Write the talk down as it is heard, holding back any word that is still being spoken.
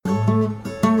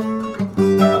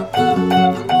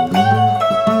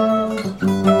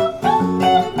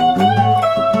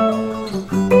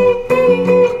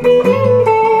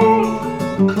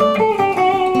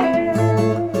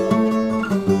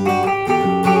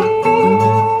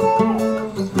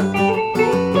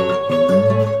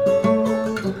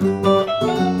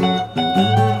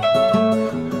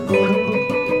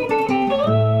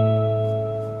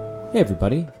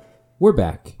everybody. We're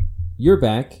back. You're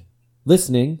back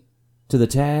listening to the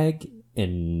Tag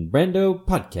and Brando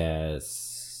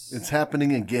podcast. It's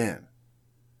happening again.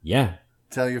 Yeah.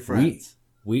 Tell your friends.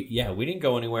 We didn't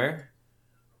go anywhere.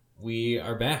 We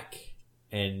are back,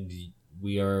 and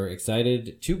we are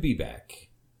excited to be back.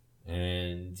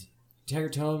 And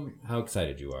Tagger, tell them how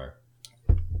excited you are.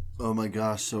 Oh my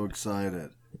gosh, so excited.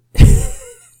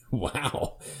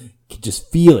 Wow.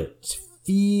 Just feel it. Just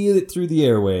feel it through the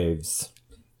airwaves.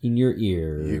 In your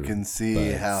ear. You can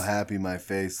see how happy my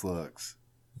face looks.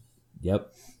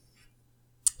 Yep.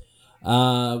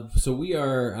 So we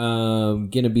are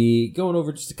going to be going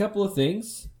over just a couple of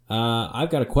things. I've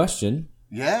got a question.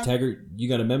 Yeah? Taggart, you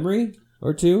got a memory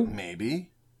or two? Maybe.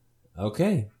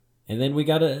 Okay. And then we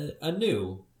got a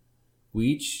new. We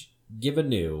each give a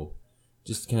new.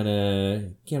 Just kind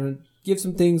of give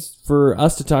some things for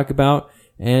us to talk about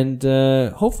and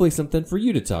hopefully something for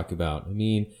you to talk about. I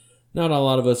mean, not a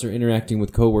lot of us are interacting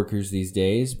with coworkers these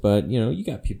days, but, you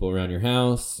got people around your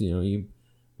house. You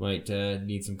might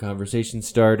need some conversation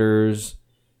starters,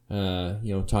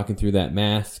 talking through that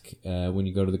mask when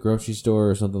you go to the grocery store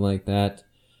or something like that.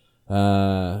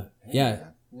 Yeah.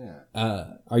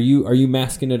 Are you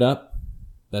masking it up?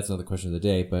 That's not the question of the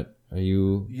day, but are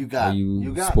you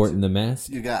sporting the mask?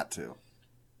 You got to.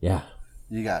 Yeah.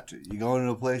 You got to. You go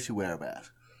into a place, you wear a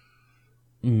mask.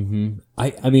 Mm-hmm.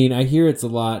 I mean, I hear it's a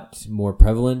lot more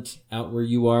prevalent out where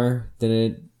you are than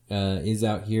it is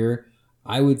out here.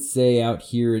 I would say out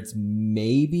here it's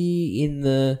maybe in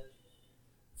the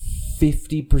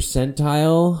 50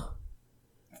 percentile.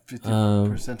 50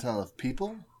 percentile of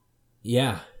people?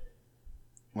 Yeah.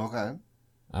 Okay.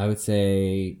 I would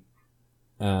say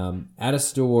at a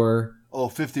store. Oh,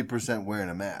 50% wearing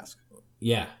a mask.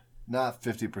 Yeah. Not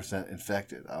 50%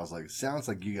 infected. I was like, sounds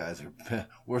like you guys are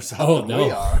worse off than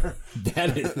we are.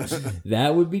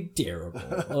 That would be terrible.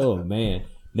 Oh man,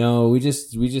 no, we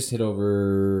just hit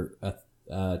over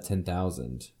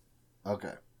 10,000.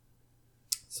 Okay.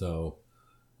 So,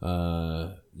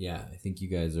 yeah, I think you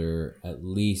guys are at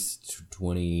least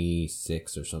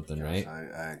 26 or something, right?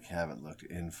 I haven't looked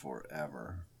in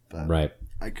forever, but right.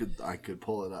 I could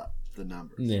pull it up, the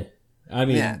numbers. Yeah. I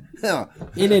mean,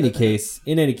 in any case,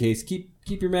 keep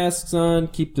your masks on,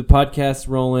 keep the podcast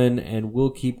rolling, and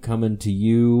we'll keep coming to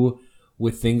you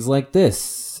with things like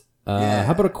this.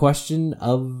 How about a question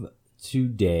of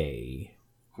today?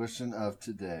 Question of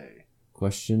today.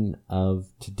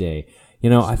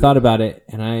 I thought about it,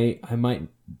 and I might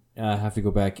have to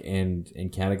go back and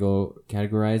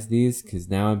categorize these, because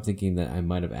now I'm thinking that I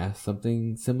might have asked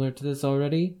something similar to this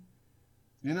already.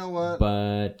 You know what?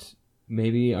 But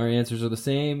maybe our answers are the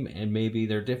same, and maybe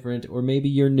they're different, or maybe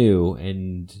you're new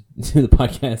and to the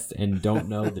podcast and don't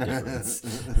know the difference.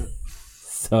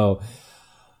 So,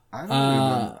 I don't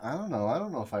know. I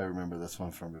don't know if I remember this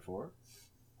one from before.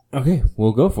 Okay,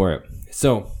 we'll go for it.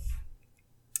 So,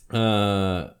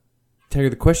 Tiger,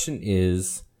 the question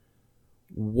is,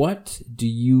 what do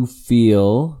you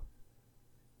feel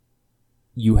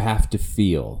you have to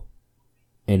feel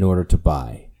in order to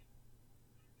buy?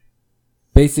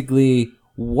 Basically,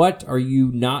 what are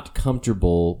you not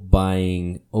comfortable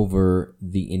buying over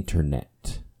the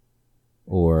internet?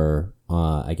 Or,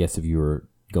 I guess if you were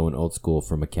going old school,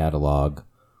 from a catalog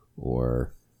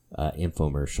or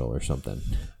infomercial or something.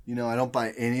 I don't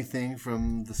buy anything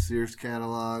from the Sears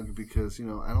catalog because,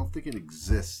 I don't think it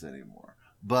exists anymore.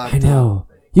 But I know.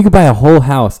 You could buy a whole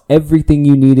house, everything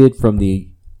you needed from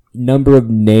the number of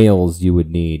nails you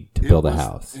would need to build a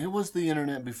house. It was the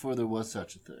internet before there was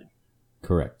such a thing.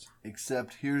 Correct.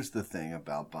 Except here's the thing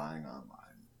about buying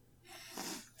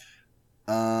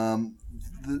online.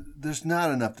 There's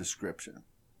not enough description.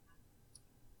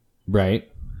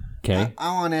 Right. Okay.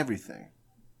 I want everything.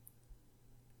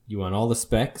 You want all the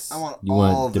specs? I want you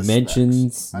all want the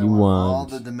dimensions? Specs. You want all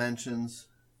the dimensions.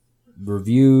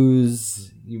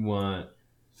 Reviews? You want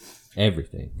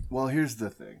everything. Well, here's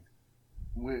the thing.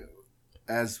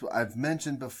 As I've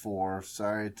mentioned before,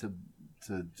 sorry to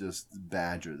just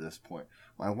badger this point.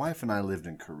 My wife and I lived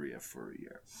in Korea for a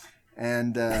year.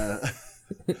 And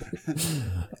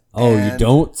you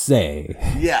don't say.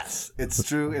 Yes, it's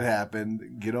true. It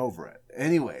happened. Get over it.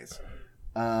 Anyways,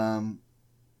 buying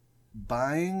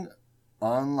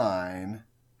online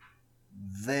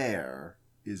there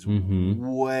is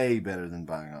way better than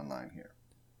buying online here.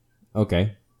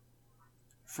 Okay.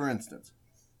 For instance,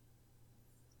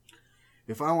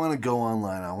 if I want to go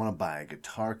online, I want to buy a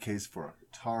guitar case for a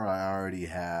guitar I already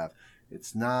have.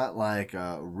 It's not like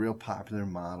a real popular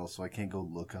model, so I can't go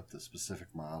look up the specific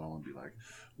model and be like,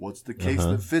 what's the case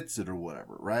that fits it or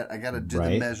whatever, right? I got to do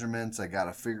the measurements. I got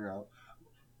to figure out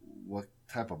what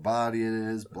type of body it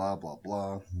is, blah, blah,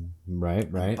 blah.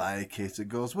 Right. Buy a case that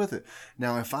goes with it.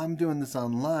 Now, if I'm doing this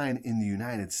online in the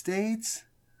United States,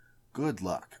 good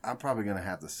luck. I'm probably going to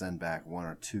have to send back 1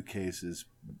 or 2 cases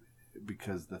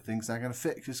because the thing's not going to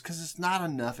fit, just because it's not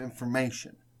enough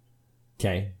information.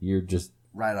 Okay, you're just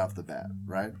right off the bat,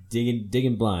 right?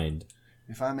 Digging blind.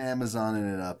 If I'm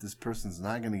Amazoning it up, this person's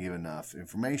not going to give enough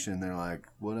information. They're like,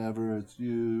 whatever, it's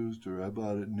used, or I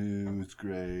bought it new, it's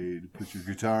great, put your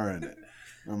guitar in it.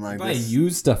 I'm like, buy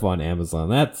used stuff on Amazon.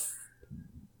 That's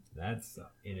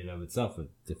in and of itself a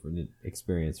different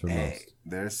experience for most.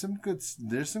 There's some good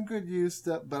used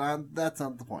stuff, but that's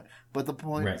not the point. But the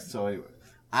point, right. So anyway,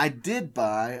 I did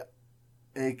buy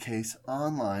a case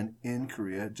online in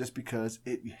Korea just because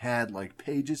it had like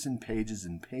pages and pages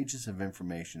and pages of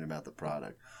information about the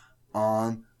product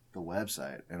on the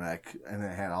website, and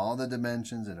it had all the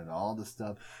dimensions and all the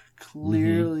stuff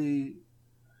clearly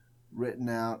written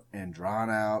out and drawn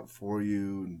out for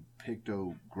you, and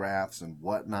pictographs and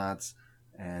whatnots.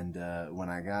 And when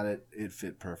I got it, it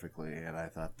fit perfectly, and I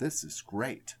thought, this is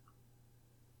great.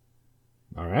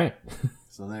 All right.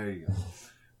 So there you go.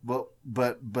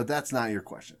 But that's not your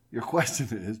question. Your question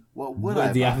is, what would I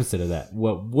buy? The opposite of that.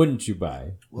 What wouldn't you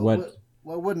buy? What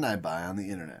wouldn't I buy on the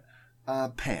internet?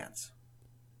 Pants.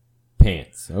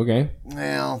 Pants. Okay.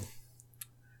 Well,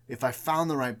 if I found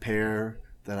the right pair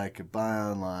that I could buy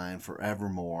online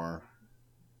forevermore,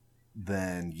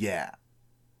 then yeah.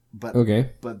 But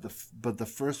okay. But the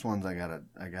first ones I gotta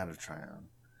try on.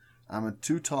 I'm a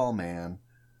too tall man.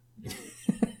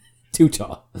 Too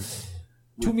tall.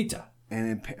 2 meter.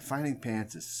 And finding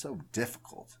pants is so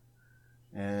difficult.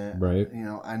 And, right.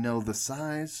 I know the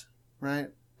size, right?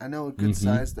 I know a good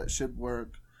size that should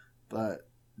work, but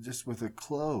just with the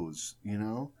clothes,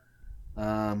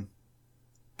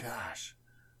 gosh.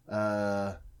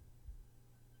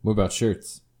 What about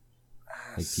shirts?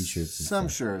 Like t-shirts? Some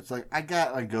shirts. Like, I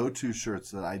got my go-to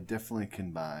shirts that I definitely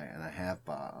can buy, and I have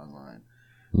bought online.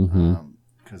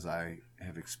 Because I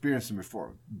have experienced them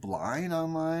before. Blind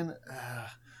online,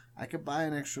 I could buy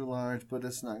an extra large, but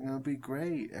it's not going to be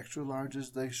great. Extra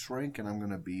larges, they shrink, and I'm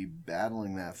going to be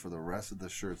battling that for the rest of the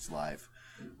shirt's life.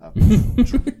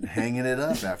 Hanging it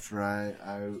up after I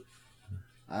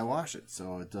wash it,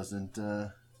 so it doesn't,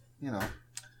 get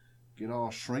all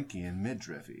shrinky and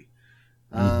midriffy.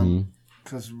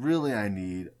 Because really I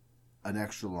need an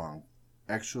extra large,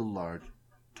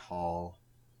 tall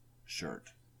shirt.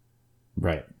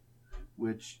 Right.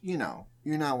 Which, you're not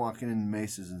walking in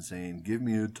Macy's and saying, give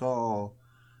me a tall,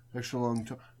 extra long,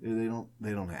 tall. They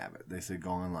don't have it. They say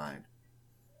go online.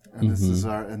 And this is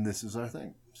our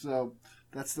thing. So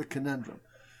that's the conundrum.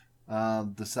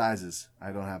 The sizes.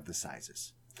 I don't have the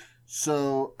sizes.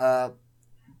 So,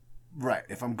 right.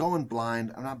 If I'm going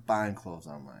blind, I'm not buying clothes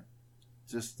online.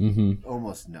 Just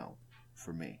almost no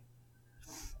for me.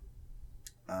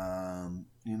 I'm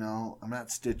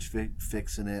not stitch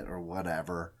fixing it or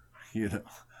whatever.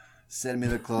 Send me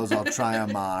the clothes, I'll try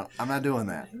them on. I'm not doing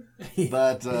that.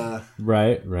 But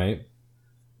right.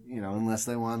 Unless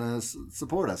they want to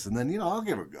support us, and then I'll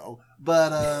give it a go.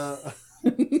 But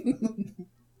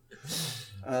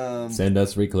send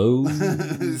us free clothes.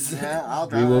 Yeah, I'll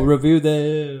try. We will review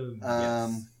them.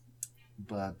 Yes.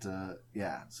 But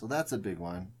yeah, so that's a big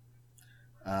one.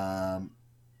 I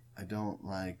don't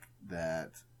like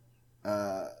that.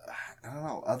 I don't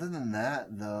know. Other than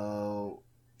that, though,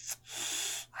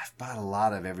 I've bought a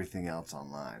lot of everything else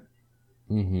online.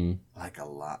 Like a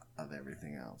lot of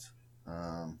everything else.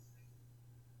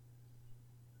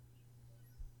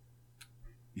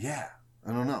 Yeah,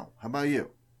 I don't know. How about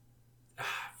you?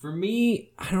 For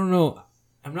me, I don't know.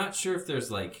 I'm not sure if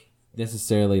there's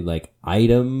necessarily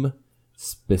item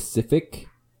specific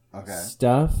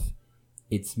stuff.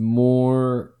 It's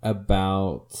more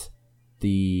about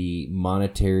the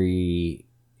monetary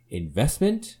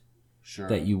investment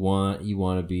that you want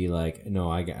to be like, no,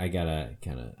 I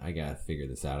gotta figure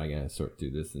this out. I gotta sort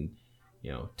through this and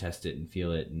test it and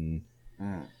feel it and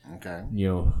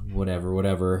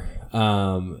whatever.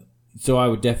 So I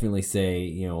would definitely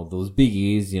say those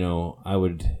biggies. I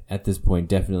would at this point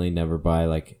definitely never buy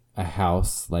a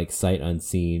house sight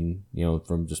unseen.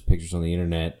 From just pictures on the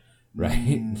internet.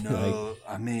 Right? No,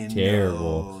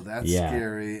 terrible. No, that's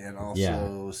scary and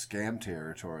also scam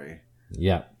territory.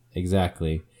 Yeah,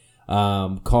 exactly.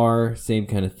 Car, same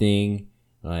kind of thing.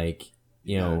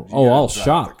 I'll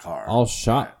shop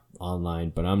online,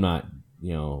 but I'm not,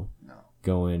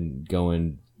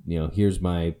 going. Here's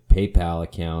my PayPal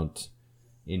account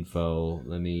info.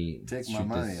 Let me take my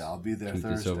money. I'll be there Thursday.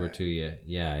 This over to you.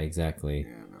 Yeah, exactly.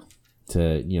 Yeah, no.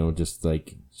 To just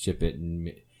ship it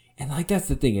And like that's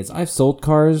the thing is I've sold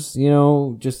cars, you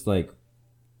know, just like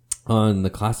on the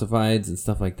classifieds and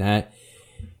stuff like that.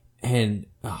 And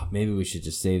maybe we should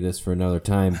just save this for another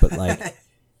time. But like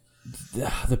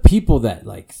the people that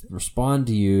like respond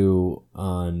to you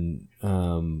on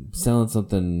selling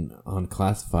something on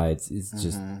classifieds is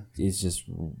just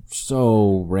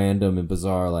so random and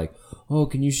bizarre. Like, oh,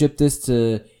 can you ship this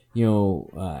to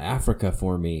Africa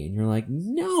for me? And you're like,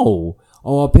 no.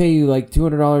 Oh, I'll pay you like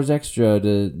 $200 extra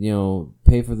to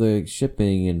pay for the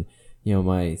shipping. And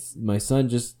my son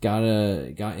just got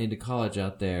into college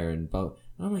out there, and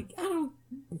I'm like, I don't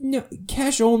know,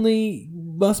 cash only,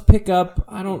 must pick up.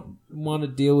 I don't want to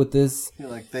deal with this. You're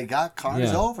like, they got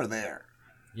cars over there.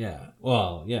 Yeah.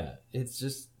 Well, yeah. It's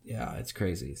just, it's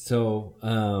crazy. So,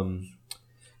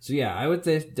 yeah, I would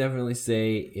definitely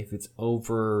say if it's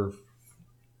over,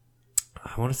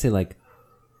 I want to say like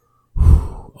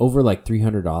over like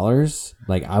 $300,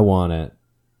 like I want it.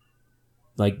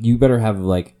 Like you better have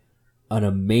like an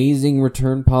amazing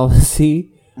return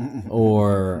policy,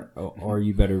 or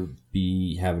you better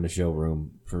be having a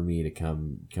showroom for me to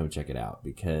come check it out,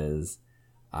 because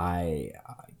I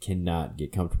cannot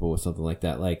get comfortable with something like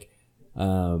that. Like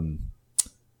when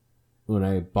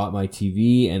I bought my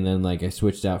TV and then like I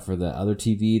switched out for the other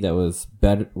TV that was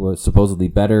supposedly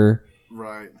better,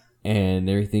 right? And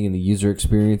everything in the user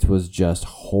experience was just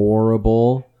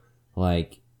horrible.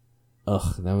 Like,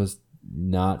 that was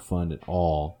not fun at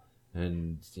all.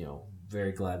 And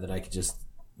very glad that I could just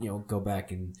go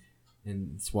back and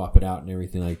swap it out and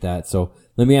everything like that. So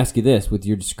let me ask you this: with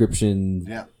your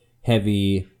description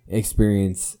heavy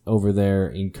experience over there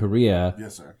in Korea,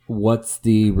 yes, sir. What's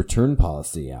the return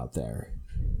policy out there?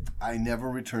 I never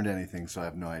returned anything, so I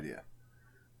have no idea.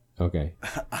 Okay.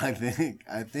 I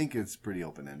think it's pretty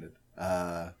open-ended.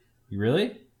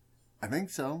 Really? I think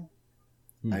so.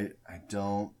 I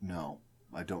don't know.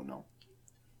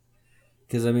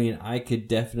 Because, I mean, I could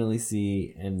definitely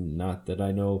see, and not that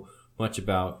I know much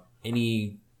about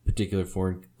any particular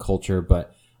foreign culture,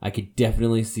 but I could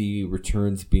definitely see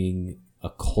returns being a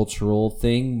cultural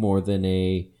thing more than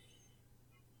a,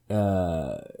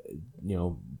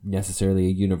 necessarily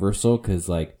a universal. Because,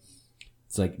 like,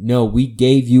 it's like, no, we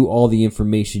gave you all the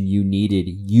information you needed.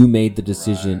 You made the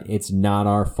decision. Right. It's not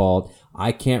our fault.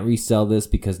 I can't resell this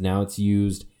because now it's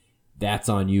used. That's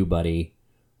on you, buddy.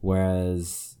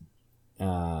 Whereas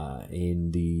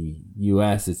in the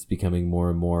U.S., it's becoming more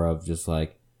and more of just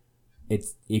like,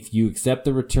 it's if you accept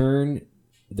the return,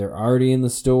 they're already in the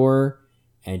store,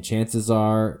 and chances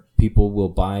are people will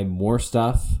buy more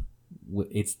stuff.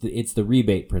 It's the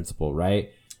rebate principle,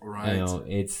 right? Right.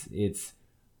 It's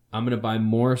I'm going to buy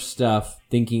more stuff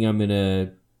thinking I'm going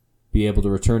to be able to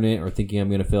return it, or thinking I'm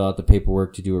going to fill out the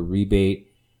paperwork to do a rebate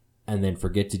and then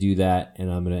forget to do that, and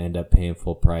I'm going to end up paying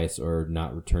full price or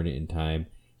not return it in time,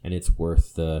 and it's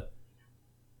worth the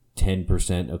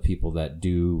 10% of people that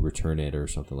do return it or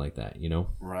something like that,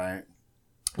 Right.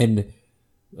 And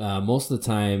most of the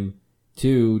time,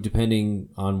 too, depending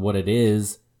on what it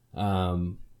is, they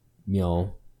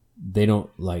don't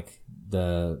like,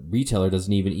 the retailer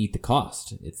doesn't even eat the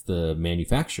cost. It's the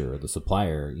manufacturer, the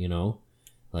supplier,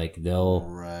 like they'll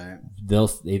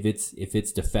if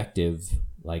it's defective,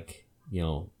 like,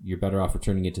 you're better off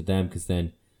returning it to them, because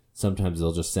then sometimes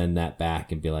they'll just send that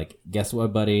back and be like, guess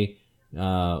what, buddy?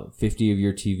 50 of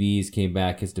your TVs came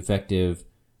back as defective,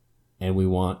 and we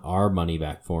want our money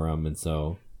back for them. And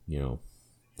so,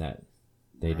 that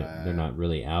they're not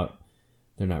really out.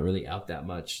 They're not really out that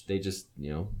much. They just,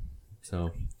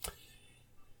 so.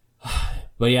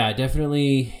 But yeah,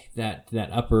 definitely that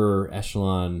upper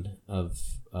echelon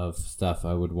of stuff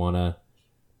I would want to.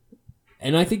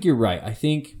 And I think you're right. I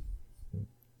think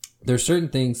there's certain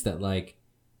things that, like,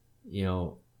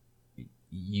 you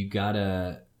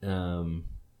gotta,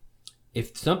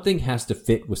 if something has to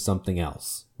fit with something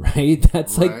else, right?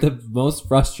 That's right. Like the most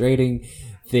frustrating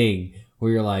thing,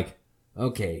 where you're like,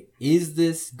 okay, is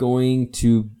this going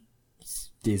to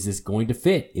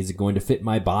fit? Is it going to fit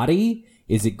my body?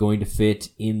 Is it going to fit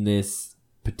in this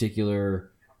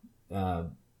particular,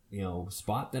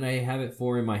 spot that I have it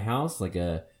for in my house, like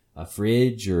a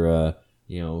fridge or a,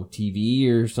 TV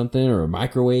or something, or a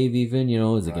microwave even,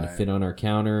 is it going to fit on our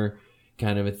counter,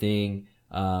 kind of a thing,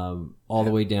 all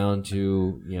the way down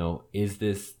to, is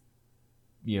this,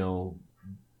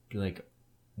 like,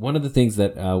 one of the things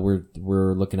that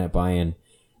we're looking at buying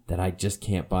that I just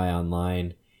can't buy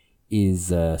online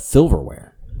is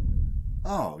silverware.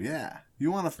 Oh, yeah.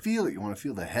 You want to feel it. You want to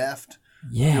feel the heft.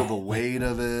 Yeah. Feel the weight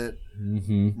of it.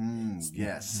 Mm-hmm.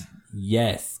 Yes.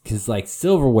 Yes, because like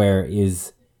silverware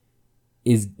is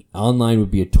online would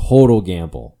be a total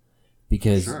gamble,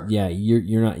 because Sure.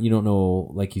 you don't know,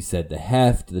 like you said, the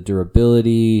heft, the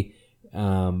durability,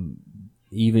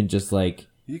 even just like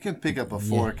You can pick up a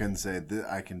fork and say,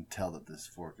 I can tell that this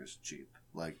fork is cheap.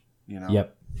 Like,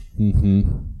 Yep.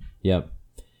 Yep.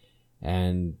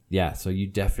 And yeah, so you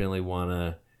definitely want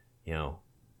to,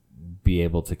 be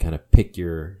able to kind of pick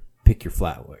your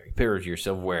flatware, pick your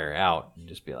silverware out, and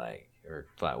just be like, or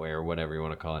flatware or whatever you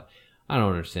want to call it. I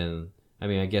don't understand. I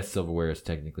mean, I guess silverware is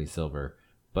technically silver,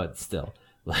 but still,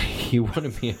 like, you want to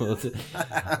be able to,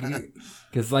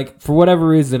 because like for whatever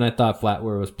reason, I thought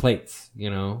flatware was plates,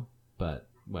 but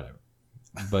whatever.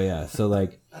 But yeah, so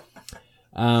like,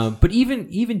 but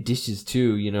even dishes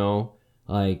too,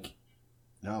 like.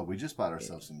 No, we just bought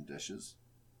ourselves some dishes.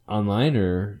 Online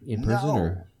or in person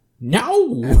or No.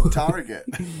 no At Target.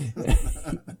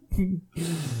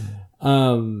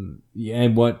 Yeah,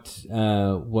 and what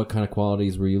kind of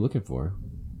qualities were you looking for?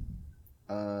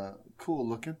 Cool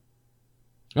looking,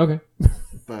 Okay.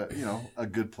 but a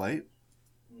good plate.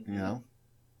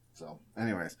 So,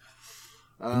 anyways,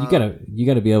 You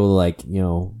gotta be able to, like,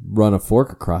 run a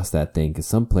fork across that thing, because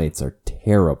some plates are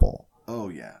terrible. Oh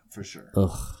yeah, for sure.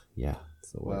 Ugh, yeah.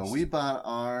 It's the worst. Well, we bought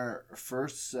our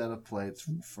first set of plates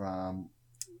from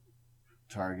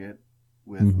Target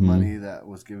with money that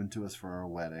was given to us for our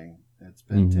wedding. It's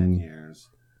been 10 years.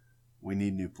 We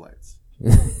need new plates.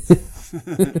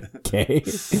 Okay.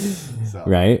 So,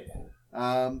 right.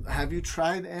 Have you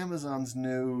tried Amazon's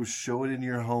new Show It in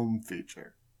Your Home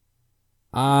feature?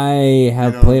 I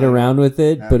have played around with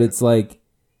it, but it's like,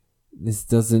 this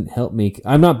doesn't help me.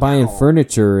 I'm not buying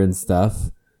furniture and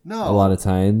stuff. No. A lot of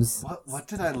times. What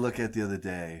did I look at the other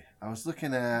day? I was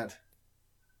looking at,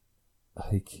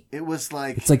 like, it was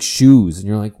like, it's like shoes, and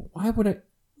you're like, why would I,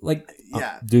 like,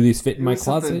 yeah, do these fit in it my was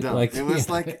something closet? dumb. Like, it was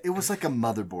like a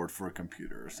motherboard for a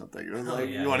computer or something. It was like,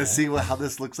 you want to see how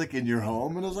this looks like in your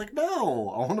home? And I was like, no,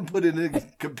 I want to put it in a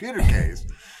computer case.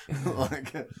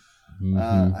 Like,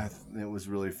 it was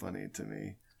really funny to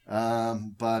me.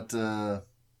 But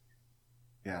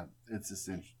yeah, it's just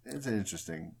it's an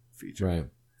interesting feature, right?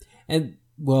 And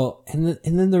well, and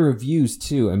then the reviews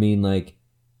too. I mean, like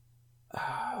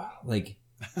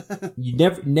you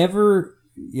never,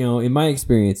 in my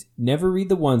experience, never read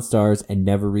the 1 stars and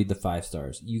never read the 5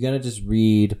 stars. You gotta just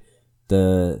read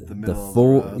the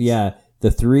 4, the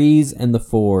 3s and the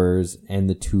 4s and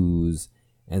the 2s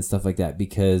and stuff like that,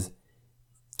 because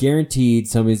guaranteed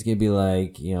somebody's gonna be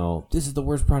like, this is the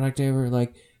worst product ever.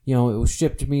 Like, it was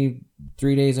shipped to me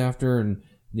 3 days after, and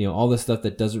all this stuff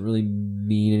that doesn't really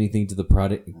mean anything to the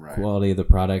product quality of the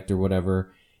product or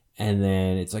whatever. And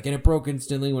then it's like, and it broke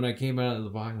instantly when I came out of the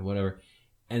box or whatever.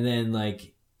 And then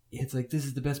like, it's like, this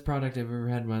is the best product I've ever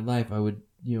had in my life. I would,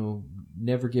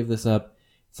 never give this up.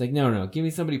 It's like, no, give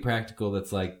me somebody practical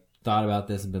that's like thought about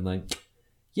this and been like,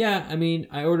 yeah, I mean,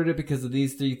 I ordered it because of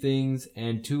these 3 things,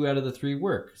 and 2 out of the 3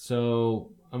 work.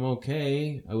 So I'm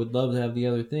okay. I would love to have the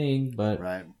other thing, but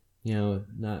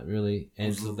not really.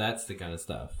 And so that's the kind of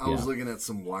stuff. I was looking at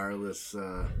some wireless,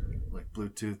 like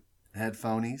Bluetooth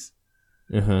headphones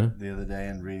the other day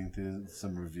and reading through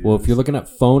some reviews. Well, if you're looking at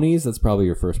phonies, that's probably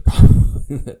your first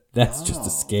problem. That's just a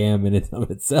scam in and of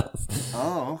itself.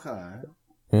 Oh, okay.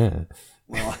 Yeah.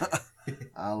 Well,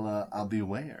 I'll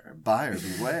beware. Buyer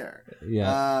beware.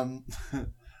 Yeah.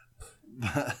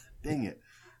 But, dang it.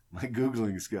 My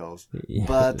Googling skills. Yeah.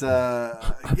 But,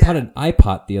 I bought an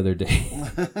iPod the other day.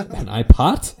 An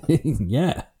iPod?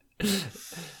 Yeah.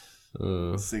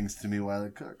 Sings to me while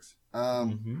it cooks.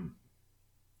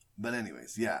 But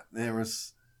anyways, yeah, there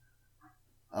was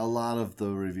a lot of the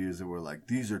reviews that were like,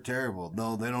 these are terrible.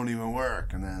 No, they don't even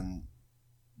work. And then,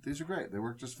 these are great. They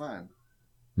work just fine.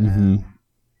 And,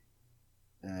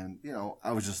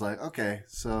 I was just like, okay,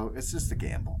 so it's just a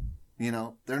gamble.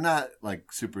 They're not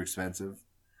like super expensive.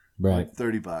 Right. Like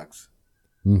 $30.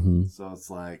 So it's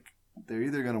like, they're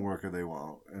either going to work or they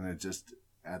won't. And it just,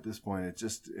 at this point,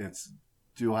 it's,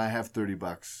 do I have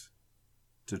 $30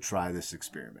 to try this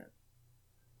experiment?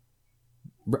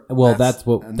 Well, that's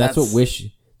what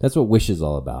Wish is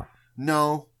all about.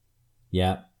 No.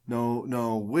 Yeah.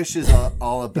 No. Wish is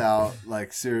all about,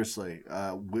 like, seriously,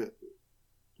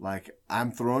 like,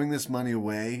 I'm throwing this money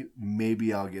away.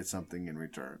 Maybe I'll get something in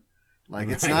return. Like,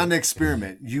 it's not an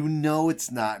experiment.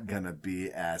 It's not going to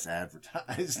be as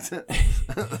advertised.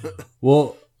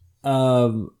 Well,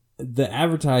 the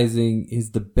advertising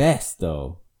is the best,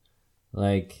 though.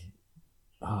 Like,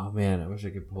 oh, man, I wish I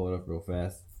could pull it up real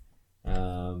fast.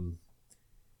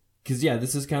 Because, yeah,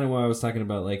 this is kind of what I was talking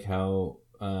about, like, how,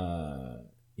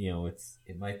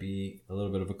 it might be a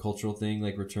little bit of a cultural thing,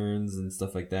 like returns and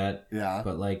stuff like that. Yeah.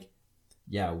 But, like,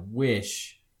 yeah,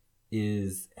 Wish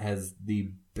has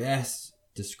the best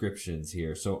descriptions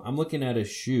here. So I'm looking at a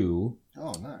shoe.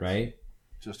 Oh, nice. Right?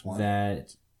 Just one.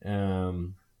 That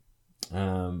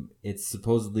it's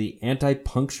supposedly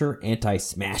anti-puncture,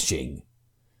 anti-smashing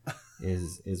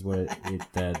is what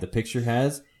the picture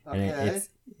has. Okay. And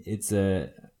it's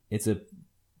a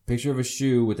picture of a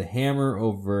shoe with a hammer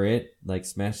over it, like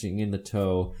smashing in the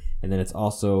toe, and then it's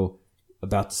also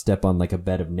about to step on like a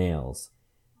bed of nails.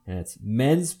 And it's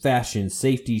men's fashion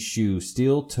safety shoe,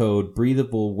 steel-toed,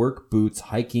 breathable work boots,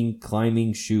 hiking,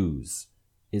 climbing shoes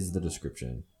is the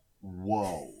description.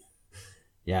 Whoa.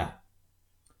 Yeah.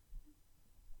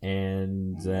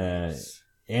 And Nice.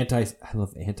 I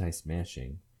love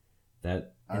anti-smashing. I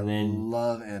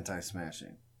love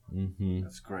anti-smashing. Mm-hmm.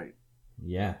 That's great.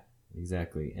 Yeah,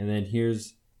 exactly. And then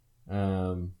here's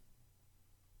and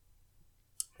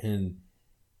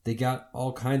they got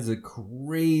all kinds of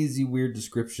crazy weird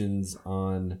descriptions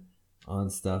on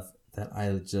stuff that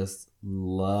I just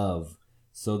love.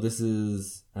 So this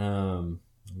is let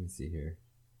me see here.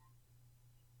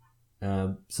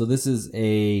 So this is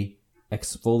a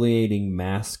exfoliating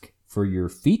mask for your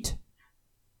feet.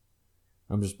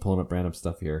 I'm just pulling up random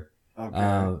stuff here. Okay.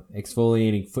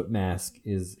 Exfoliating foot mask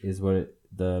is what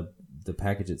the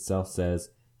package itself says.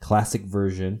 Classic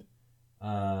version.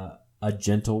 A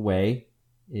gentle way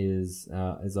is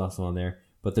also on there,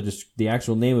 but the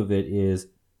actual name of it is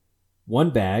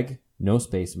one bag, no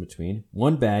space in between.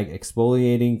 One bag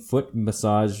exfoliating foot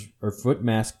massage or foot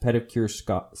mask pedicure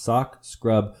sock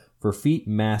scrub for feet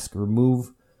mask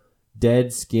remove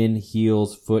dead skin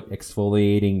heals foot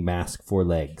exfoliating mask for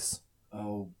legs.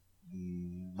 Oh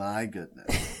my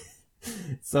goodness.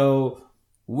 So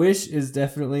Wish is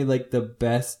definitely like the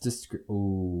best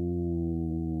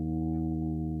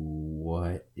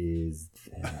what is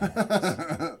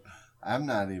that? I'm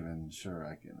not even sure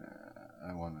I can.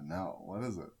 I want to know. What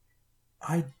is it?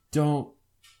 I don't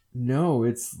know.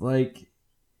 It's like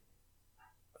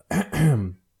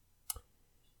the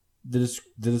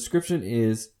description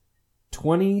is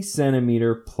 20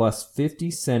 centimeter plus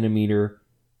 50 centimeter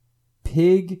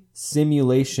pig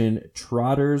simulation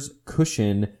trotters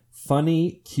cushion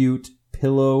funny cute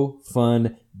pillow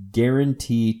fun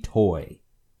guarantee toy.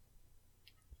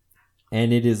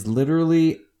 And it is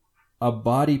literally a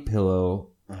body pillow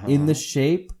in the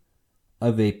shape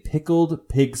of a pickled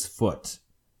pig's foot.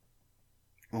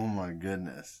 Oh my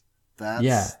goodness.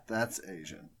 That's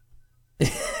Asian.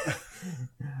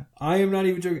 I am not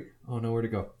even joking. Oh no, where to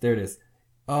go? There it is.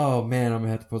 Oh man, I'm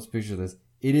gonna have to post a picture of this.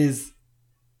 It is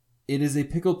a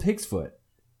pickled pig's foot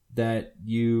that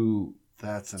you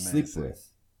That's amazing. sleep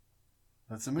with.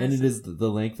 That's amazing. And it is the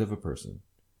length of a person.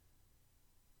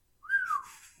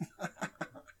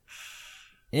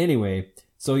 Anyway,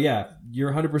 so yeah,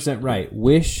 you're 100% right.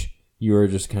 Wish, you're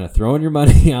just kind of throwing your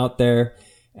money out there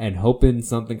and hoping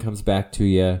something comes back to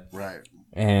you. Right.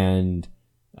 And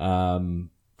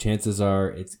chances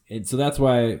are so that's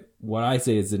why what I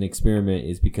say is an experiment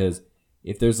is because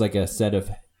if there's like a set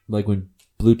of like when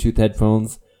Bluetooth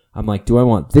headphones, I'm like, do I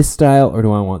want this style or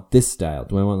do I want this style?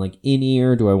 Do I want like in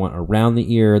ear? Do I want around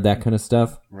the ear? That kind of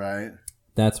stuff. Right.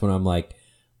 That's when I'm like,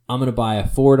 I'm going to buy a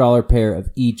 $4 pair of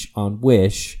each on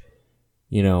Wish,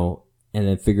 and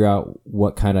then figure out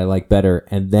what kind I like better.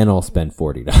 And then I'll spend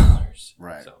 $40.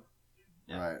 Right. So,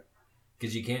 yeah. Right.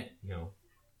 Because you can't,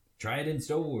 try it in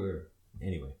store.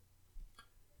 Anyway.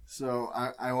 So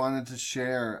I wanted to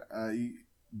share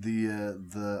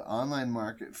the online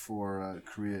market for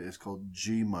Korea is called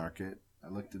G Market. I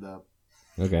looked it up.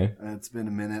 Okay. It's been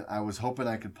a minute. I was hoping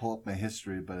I could pull up my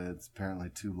history, but it's apparently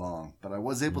too long. But I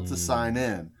was able to sign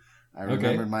in. I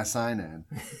remembered my sign-in.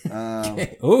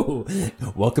 Okay. Oh,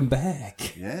 welcome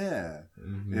back. Yeah.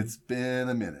 Mm-hmm. It's been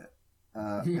a minute.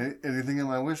 Anything on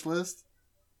my wish list?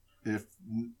 If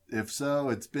so,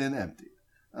 it's been empty.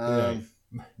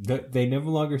 They no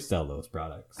longer sell those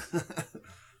products.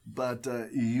 But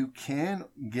you can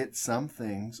get some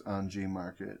things on G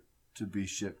Market to be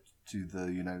shipped to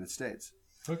the United States.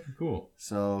 Okay, cool.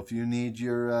 So if you need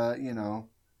your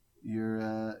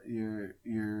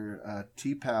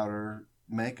tea powder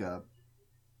makeup,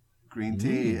 green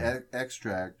tea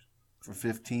extract for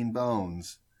 15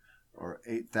 bones or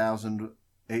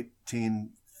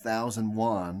 18,000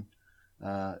 won,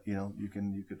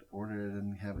 you could order it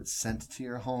and have it sent to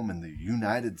your home in the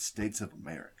United States of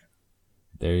America.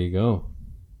 There you go.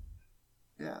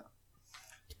 Yeah.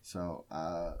 So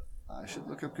I should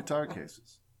look up guitar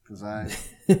cases because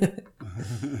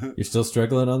You're still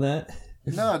struggling on that?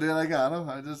 No, dude, I got them.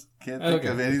 I just can't think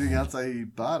of anything else I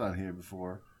bought on here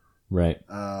before. Right.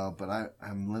 But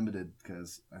I'm limited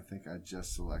because I think I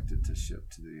just selected to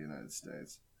ship to the United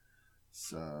States.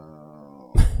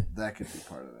 So that could be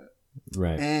part of it.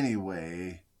 Right.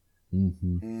 Anyway,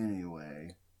 Mm-hmm.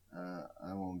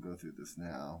 I won't go through this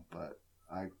now, but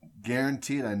I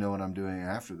guaranteed I know what I'm doing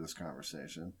after this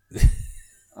conversation.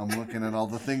 I'm looking at all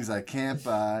the things I can't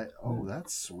buy. Oh,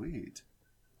 that's sweet.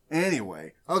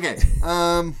 Anyway, okay.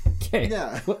 Okay.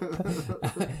 Yeah. How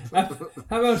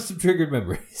about some triggered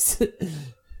memories?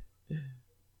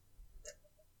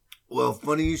 Well,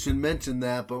 funny you should mention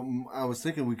that, but I was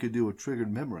thinking we could do a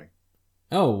triggered memory.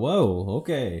 Oh, whoa.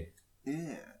 Okay.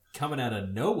 Yeah. Coming out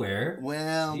of nowhere.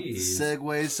 Well, Jeez.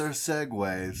 segues are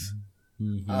segues.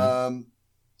 Mm-hmm.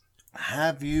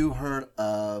 Have you heard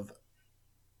of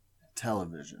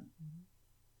television?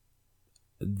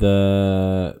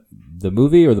 The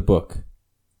movie or the book?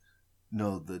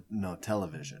 No,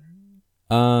 television.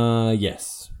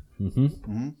 Yes.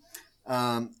 Mm-hmm.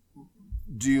 Mm-hmm.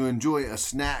 Do you enjoy a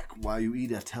snack while you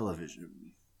eat a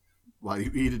television? While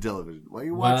you eat a television? While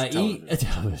you watch television? Eat a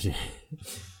television.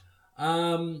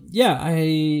 Yeah,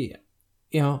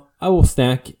 I will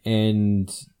snack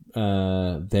and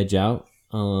veg out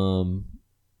while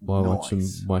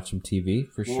Nice. watch some TV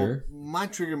for sure. My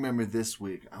trigger memory this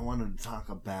week, I wanted to talk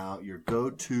about your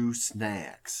go-to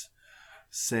snacks.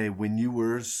 Say when you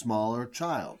were a smaller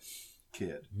kid.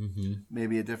 Mm-hmm.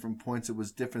 Maybe at different points it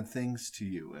was different things to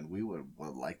you, and we would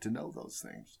like to know those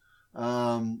things.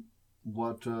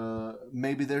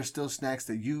 Maybe there's still snacks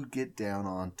that you get down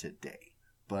on today.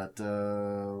 But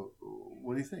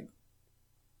what do you think?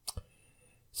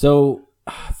 So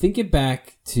thinking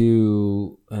back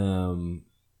to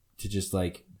just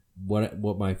like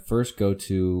what my first go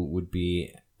to would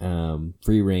be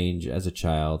free range as a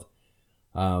child,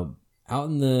 out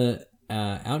in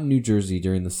New Jersey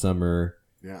during the summer.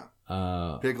 Yeah.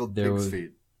 Pickled pig's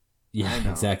feet. Yeah,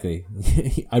 exactly.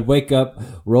 I'd wake up,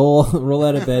 roll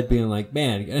out of bed, being like,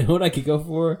 "Man, you know what I could go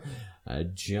for? A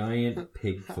giant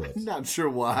pig foot." I'm not sure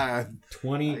why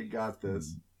I got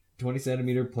this. 20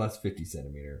 centimeter plus 50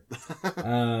 centimeter.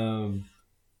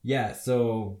 Yeah,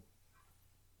 so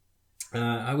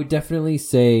I would definitely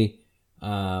say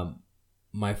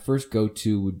my first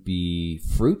go-to would be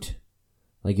fruit.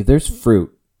 Like if there's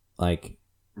fruit, like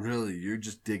really, you're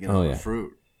just digging on the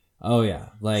fruit. Oh yeah,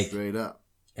 like straight up.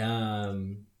 For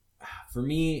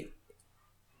me,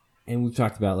 and we've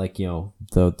talked about like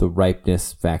the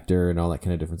ripeness factor and all that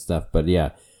kind of different stuff. But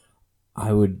yeah,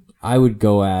 I would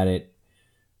go at it.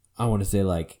 I want to say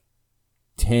like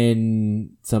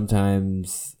 10,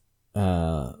 sometimes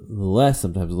less,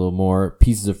 sometimes a little more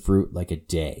pieces of fruit like a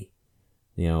day.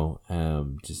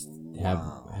 Just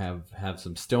have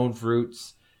some stone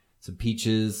fruits, some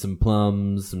peaches, some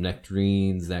plums, some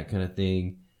nectarines, that kind of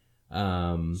thing.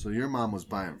 So your mom was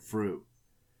buying fruit.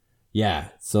 Yeah.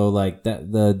 So like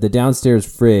that, the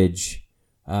downstairs fridge,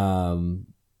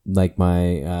 like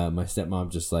my stepmom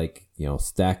just like,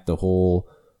 stacked the whole,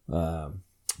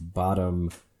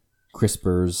 bottom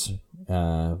crispers,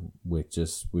 with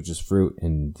just fruit,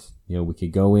 and, we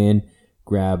could go in,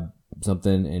 grab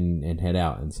something and head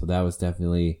out. And so that was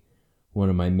definitely one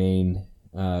of my main,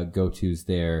 go-tos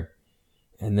there.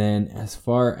 And then as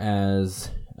far as,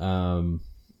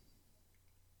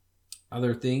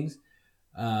 other things,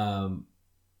 I'm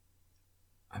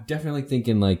definitely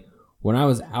thinking like when I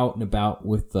was out and about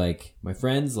with like my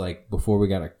friends, like before we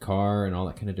got a car and all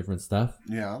that kind of different stuff.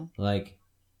 Yeah. Like,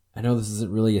 I know this isn't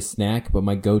really a snack, but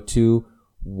my go-to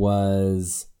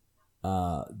was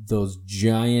those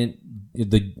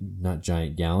not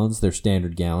giant gallons, they're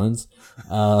standard gallons,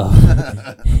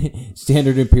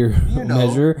 standard imperial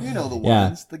measure. You know the ones,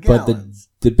 yeah, the gallons.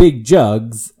 But the big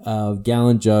jugs,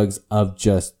 gallon jugs of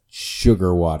just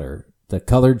sugar water. The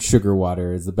colored sugar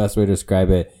water is the best way to describe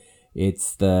it.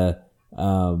 It's the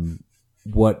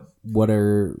what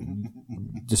are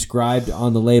described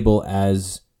on the label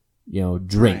as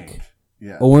drink.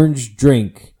 Yeah. Orange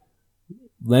drink,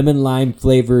 lemon lime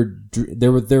flavored.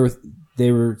 They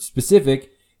were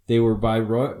specific. They were by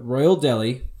Royal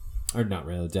Deli, or not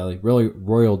Royal Deli, really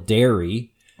Royal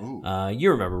Dairy.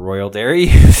 You remember Royal Dairy? You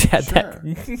had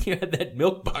that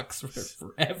milk box for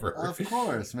forever. Of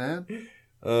course, man.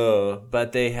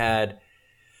 But they had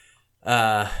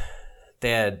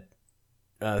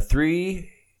 3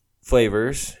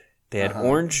 flavors. They had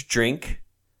orange drink,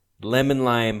 lemon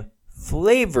lime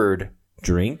flavored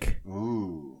drink,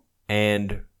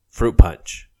 and fruit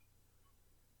punch.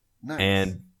 Nice.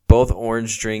 And both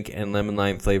orange drink and lemon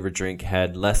lime flavored drink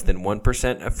had less than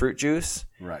 1% of fruit juice.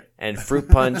 Right. And fruit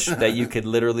punch that you could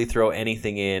literally throw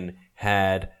anything in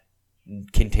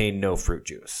contained no fruit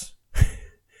juice.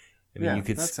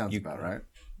 That sounds about right.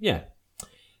 Yeah.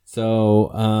 So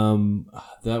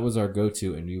that was our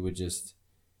go-to, and we would just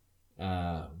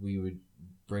we would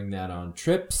bring that on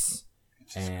trips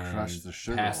Just and crush the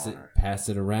sugar water. pass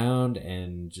it around,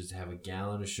 and just have a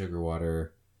gallon of sugar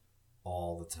water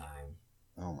all the time.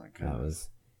 Oh my That goodness. was,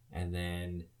 and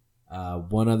then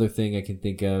one other thing I can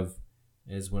think of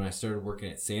is when I started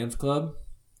working at Sam's Club.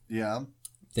 Yeah.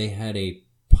 They had an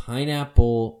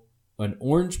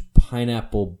orange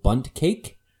pineapple bundt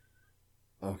cake.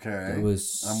 Okay. It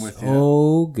was I'm with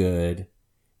so good.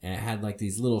 And it had like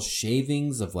these little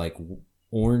shavings of like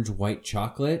orange white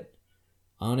chocolate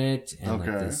on it. And like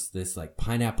Okay. this like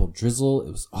pineapple drizzle.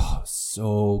 It was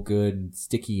so good and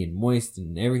sticky and moist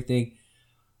and everything.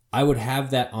 I would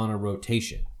have that on a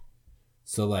rotation.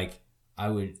 So like I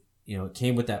would, it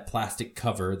came with that plastic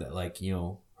cover that like,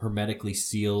 hermetically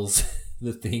seals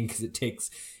the thing,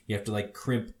 because you have to like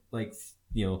crimp like,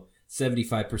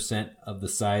 75% of the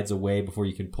sides away before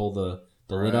you can pull the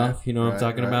lid off. You know what I'm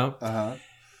talking about? Uh-huh.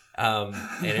 And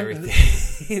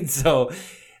everything. And so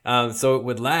it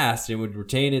would last. It would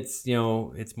retain its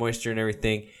moisture and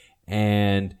everything.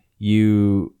 But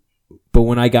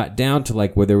when I got down to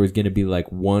like where there was going to be like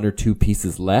one or two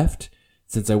pieces left,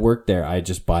 since I worked there, I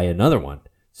just buy another one.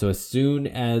 So as soon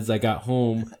as I got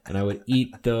home and I would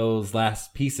eat those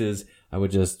last pieces, I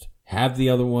would just have the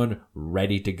other one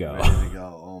ready to go. Ready to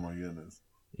go. Oh my goodness.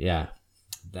 Yeah,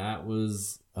 that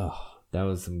was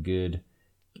some good.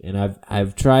 And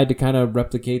I've tried to kind of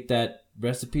replicate that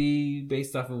recipe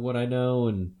based off of what I know,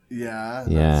 and Yeah.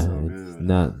 yeah, So it's good.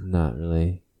 not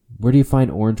really. Where do you find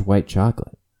orange white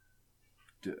chocolate?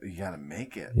 You gotta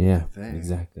make it. Yeah, I think.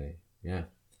 exactly. Yeah.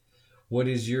 What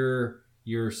is your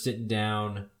sitting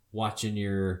down watching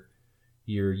your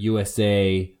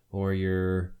USA or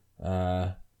your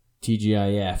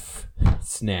TGIF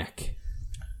snack?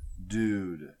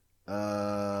 Dude,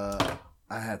 I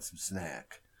had some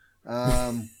snack.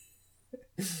 One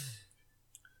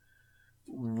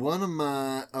of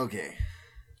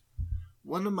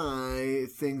my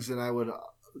things that I would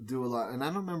do a lot, and I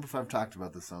don't remember if I've talked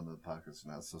about this on the podcast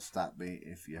or not, so stop me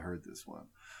if you heard this one.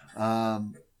 I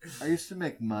used to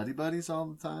make Muddy Buddies all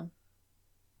the time.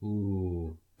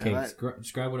 Ooh. Okay,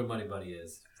 describe what a Muddy Buddy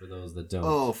is for those that don't.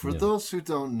 Oh, for those who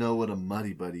don't know what a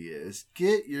Muddy Buddy is,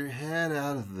 get your head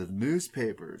out of the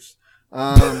newspapers.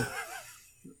 Because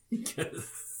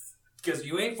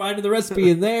you ain't finding the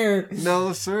recipe in there.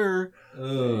 No, sir.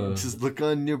 Ugh. Just look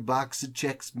on your box of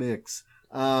Chex Mix.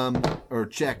 Or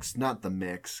Chex, not the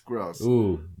mix. Gross.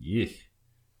 Ooh, yeah.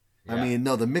 I mean,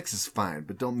 no, the mix is fine,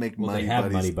 but don't make Muddy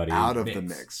Buddies out of the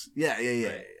mix. Yeah.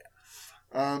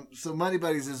 Right. So Muddy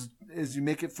Buddies is you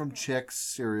make it from Chex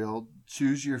cereal.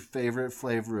 Choose your favorite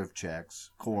flavor of Chex: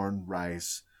 corn,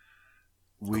 rice,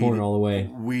 wheat, corn all the way.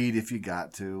 Wheat if you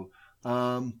got to.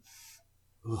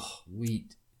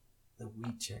 Wheat. The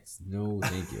wheat Chex. No,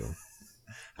 thank you.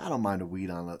 I don't mind a wheat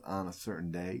on a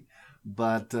certain day,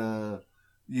 but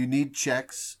you need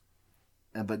Chex,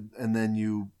 and then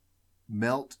you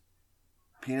melt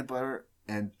peanut butter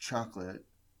and chocolate,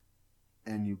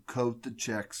 and you coat the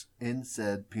Chex in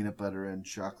said peanut butter and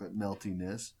chocolate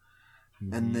meltiness,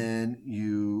 and then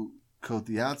you coat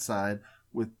the outside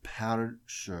with powdered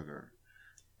sugar,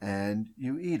 and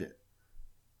you eat it.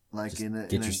 Like Just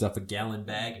get yourself a gallon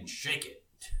bag and shake it.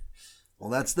 Well,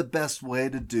 that's the best way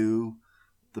to do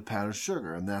the powdered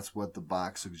sugar, and that's what the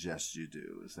box suggests you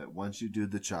do, is that once you do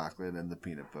the chocolate and the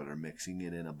peanut butter, mixing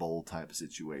it in a bowl type of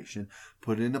situation,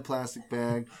 put it in a plastic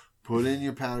bag, put in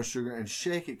your powdered sugar, and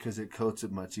shake it, because it coats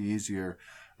it much easier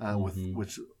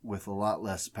with a lot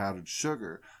less powdered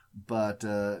sugar. But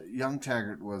young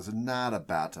Taggart was not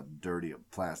about to dirty a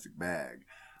plastic bag.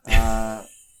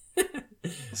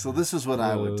 So this is what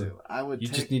I would do.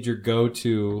 Just need your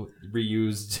go-to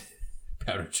reused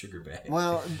powdered sugar bag.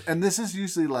 Well, and this is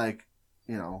usually like,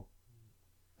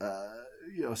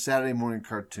 Saturday morning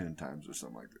cartoon times or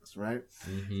something like this, right?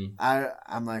 Mm-hmm.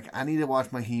 I'm like, I need to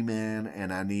watch my He-Man,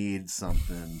 and I need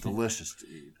something delicious to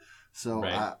eat. So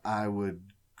right. I would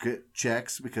get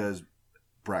Chex because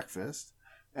breakfast,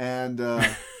 and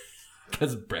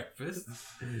because breakfast.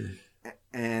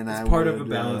 And it's part of a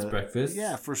balanced breakfast.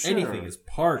 Yeah, for sure. Anything is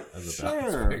part of a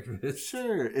balanced breakfast.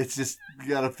 Sure. It's just you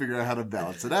got to figure out how to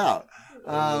balance it out.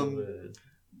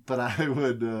 But I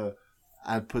would,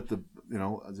 I'd put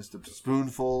just a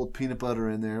spoonful of peanut butter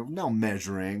in there. No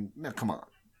measuring. No, come on.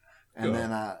 And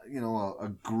then a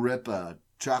grip of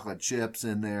chocolate chips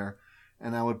in there,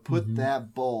 and I would put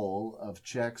that bowl of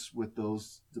Chex with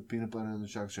the peanut butter and the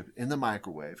chocolate chips in the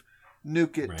microwave,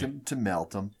 nuke it to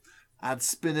melt them. I'd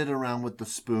spin it around with the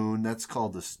spoon. That's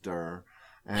called a stir.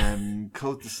 And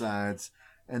coat the sides.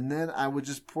 And then I would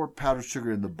just pour powdered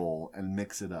sugar in the bowl and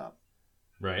mix it up.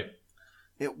 Right.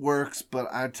 It works, but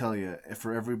I tell you,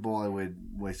 for every bowl I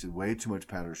wasted way too much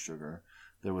powdered sugar.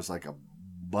 There was like a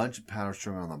bunch of powdered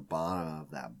sugar on the bottom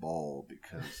of that bowl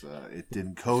because it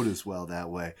didn't coat as well that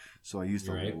way. So I used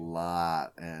a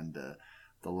lot, and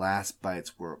the last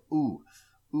bites were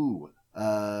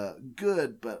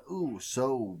good, but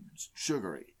so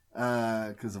sugary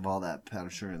because of all that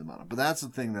powdered sugar in the bottom. But that's the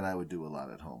thing that I would do a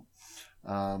lot at home.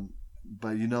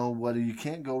 But you know what you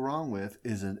can't go wrong with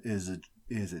is a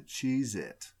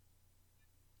Cheez-It.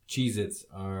 Cheez-Its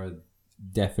are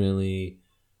definitely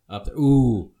up there.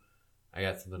 Ooh, I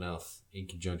got something else in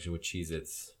conjunction with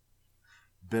Cheez-Its.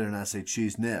 Better not say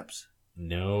Cheese Nips.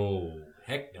 No.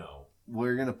 Heck no.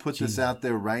 We're going to put this out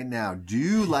there right now. Do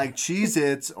you like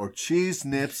Cheez-Its or Cheese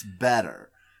Nips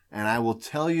better? And I will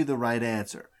tell you the right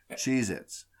answer.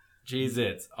 Cheez-Its.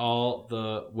 Cheez-Its all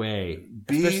the way.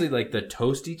 Especially like the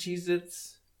toasty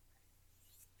Cheez-Its.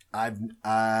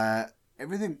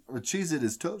 Everything with Cheez-It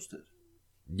is toasted.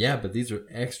 Yeah, but these are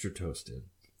extra toasted.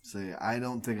 See, I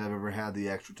don't think I've ever had the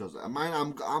extra toasted.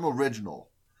 I'm original.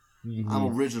 Mm-hmm.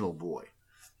 I'm original boy.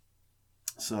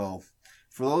 So,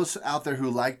 for those out there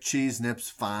who like Cheese Nips,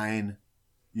 fine.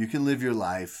 You can live your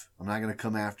life. I'm not going to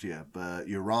come after you, but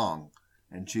you're wrong.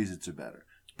 And Cheez-Its are better.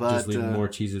 But just leave more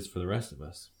Cheez-Its for the rest of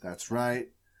us. That's right.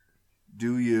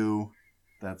 Do you.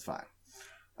 That's fine.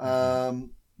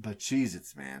 But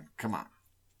Cheez-Its, man. Come on.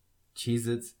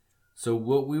 Cheez-Its. So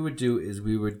what we would do is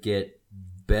we would get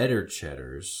better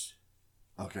cheddars.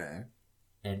 Okay.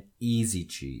 And easy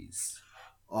cheese.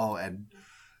 Oh, and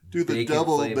do the Bacon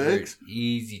double flavored bakes?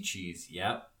 Easy cheese.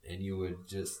 Yep. And you would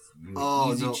just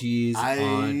easy cheese on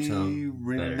I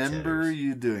remember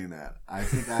you doing that. I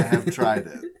think I have tried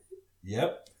it.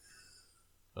 Yep.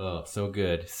 Oh, so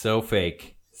good. So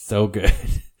fake. So good.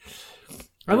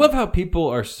 I love how people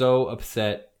are so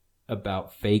upset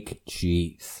about fake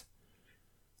cheese.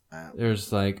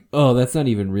 There's like, oh, that's not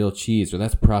even real cheese, or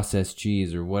that's processed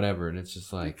cheese, or whatever. And it's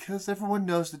just like... Because everyone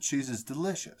knows that cheese is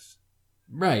delicious.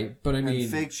 Right, but I mean... And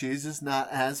fake cheese is not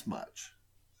as much.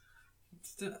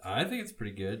 I think it's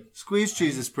pretty good. Squeezed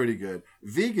cheese is pretty good.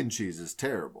 Vegan cheese is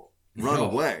terrible. Run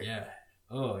away. Yeah.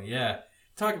 Oh, yeah.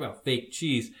 Talk about fake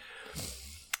cheese.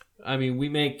 I mean, we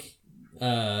make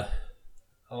a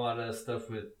lot of stuff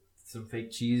with some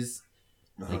fake cheese,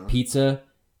 like pizza,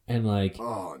 and like...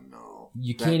 Oh, no.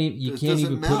 You can't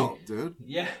even melt, put it, dude.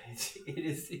 Yeah, it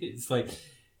is. It's like,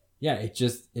 yeah, it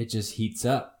just heats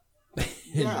up.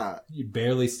 Yeah, it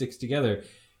barely sticks together,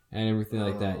 and everything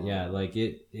like that. Yeah, like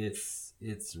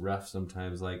it's rough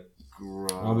sometimes. Like,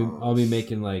 gross. I'll be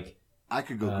making like. I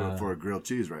could go for a grilled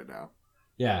cheese right now.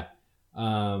 Yeah,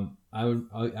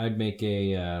 I'd make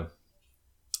a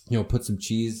put some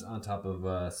cheese on top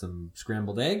of some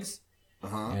scrambled eggs,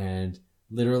 and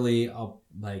literally I'll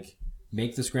like.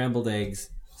 Make the scrambled eggs,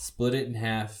 split it in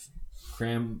half,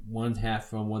 cram one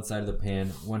half on one side of the pan,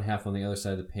 one half on the other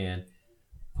side of the pan,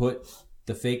 put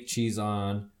the fake cheese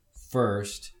on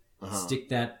first, stick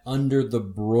that under the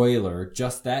broiler,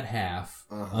 just that half,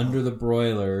 under the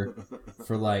broiler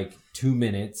for like 2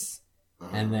 minutes,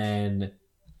 and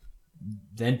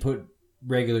then put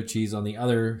regular cheese on the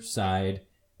other side,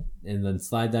 and then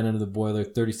slide that under the boiler,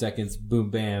 30 seconds, boom,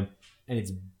 bam, and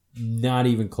it's not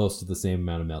even close to the same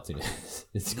amount of meltiness.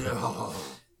 It's cool.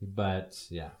 But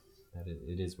yeah,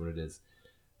 it is what it is.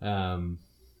 But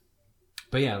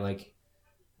yeah, like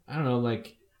I don't know,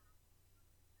 like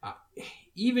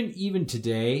even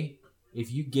today, if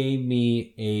you gave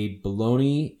me a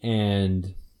bologna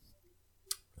and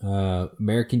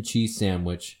American cheese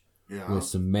sandwich with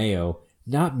some mayo,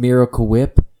 not Miracle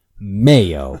Whip,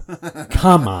 mayo.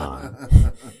 Come on,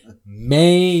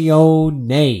 mayonnaise.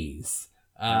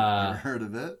 Never heard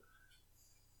of it.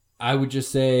 I would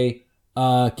just say,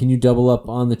 can you double up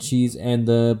on the cheese and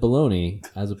the bologna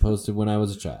as opposed to when I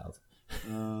was a child?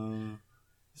 I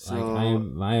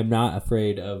am not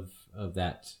afraid of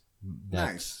that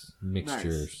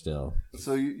mixture still.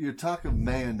 So your talk of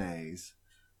mayonnaise,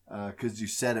 because you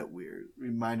said it weird,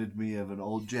 reminded me of an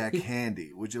old Jack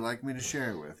Handy. Would you like me to share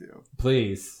it with you?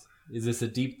 Please. Is this a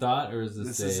deep thought or is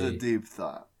this is a deep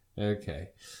thought. Okay.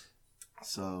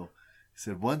 So... He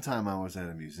said, one time I was at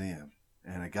a museum,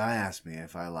 and a guy asked me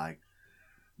if I liked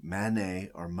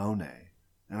Manet or Monet.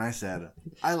 And I said,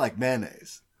 I like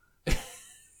mayonnaise.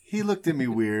 He looked at me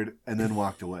weird and then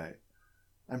walked away.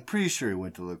 I'm pretty sure he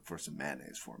went to look for some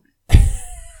mayonnaise for me.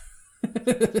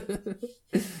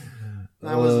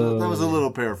 That was a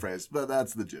little paraphrase, but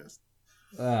that's the gist.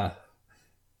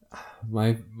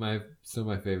 My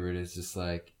favorite is just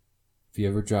like, if you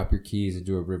ever drop your keys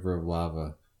into a river of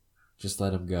lava, just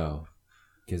let them go.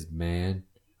 Because, man,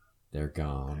 they're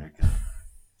gone.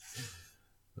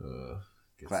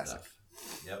 Classic. stuff.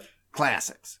 Yep.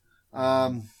 Classics.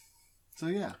 So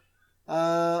yeah.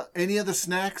 Any other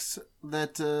snacks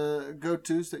that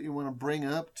go-tos that you want to bring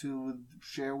up to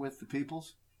share with the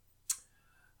peoples?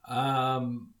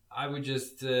 I would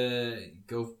just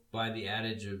go by the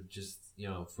adage of just,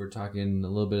 if we're talking a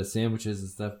little bit of sandwiches and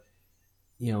stuff,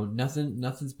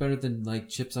 nothing's better than like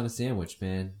chips on a sandwich,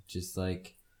 man. Just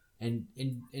like, and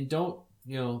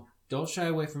don't shy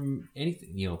away from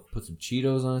anything. Put some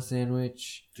Cheetos on a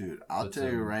sandwich. Dude, I'll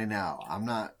tell you right now, I'm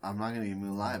not gonna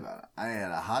even lie about it. I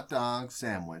had a hot dog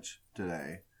sandwich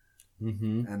today.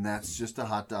 Mm-hmm. And that's just a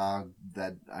hot dog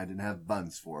that I didn't have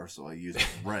buns for, so I used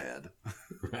bread.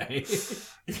 Right.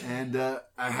 And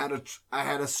I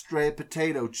had a stray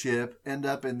potato chip end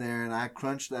up in there, and I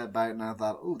crunched that bite, and I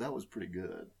thought, "Oh, that was pretty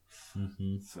good."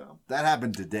 Mm-hmm. So that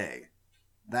happened today.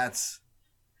 That's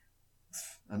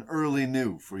an early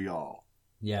new for y'all.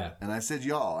 Yeah. And I said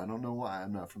y'all. I don't know why.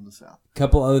 I'm not from the South. A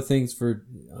couple other things for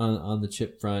on the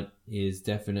chip front is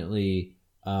definitely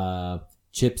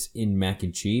chips in mac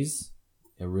and cheese.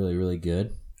 They're really, really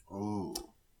good. Oh.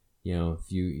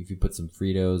 If you put some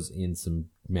Fritos in some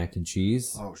mac and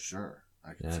cheese. Oh, sure.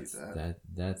 I can see that.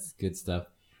 That's good stuff.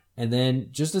 And then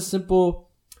just a simple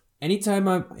anytime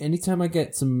I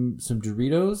get some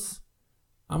Doritos,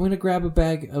 I'm gonna grab a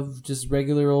bag of just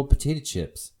regular old potato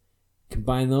chips.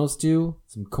 Combine those two,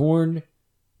 some corn,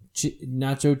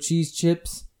 nacho cheese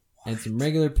chips, and some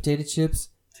regular potato chips.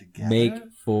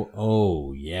 Together?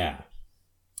 Oh yeah.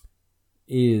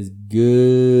 Is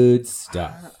good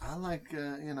stuff. I like,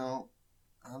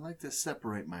 I like to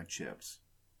separate my chips.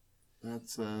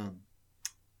 That's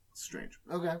strange.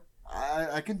 Okay,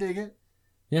 I can dig it.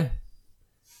 Yeah,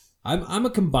 I'm a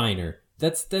combiner.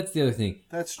 That's the other thing.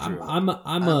 That's true. I'm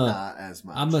not as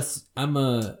much. I'm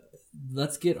a.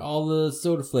 Let's get all the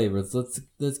soda flavors.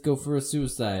 Let's go for a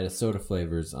suicide of soda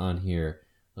flavors on here.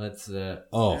 Let's. Yeah.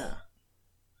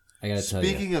 I gotta tell you.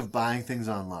 Speaking of buying things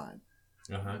online.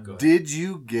 Go ahead. Did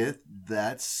you get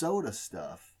that soda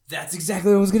stuff? That's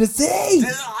exactly what I was gonna say.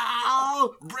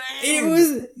 Brain! It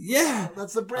was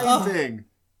That's the brain thing.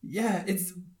 Yeah,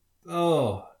 it's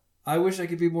I wish I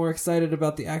could be more excited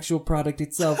about the actual product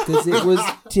itself because it was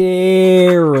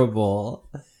terrible.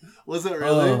 Was it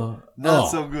really?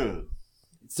 Not so good.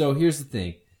 So here's the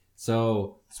thing.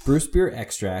 So spruce beer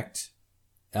extract.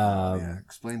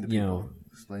 Explain to people.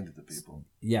 Explain to the people.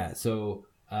 Yeah. So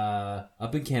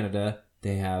up in Canada,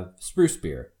 they have spruce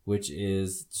beer, which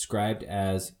is described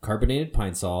as carbonated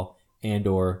pine sol and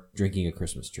or drinking a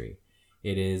Christmas tree.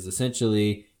 It is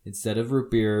essentially, instead of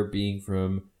root beer being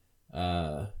from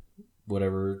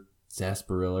whatever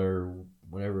sarsaparilla or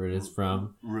whatever it is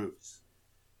from. Roots.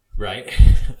 Right.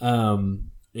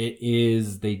 It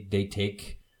is, they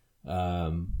take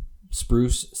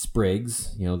spruce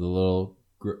sprigs, the little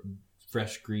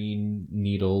fresh green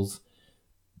needles,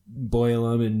 boil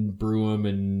them and brew them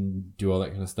and do all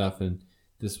that kind of stuff. And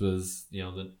this was,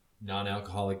 the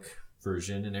non-alcoholic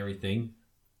version and everything.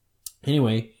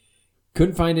 Anyway,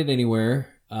 couldn't find it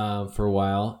anywhere for a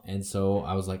while. And so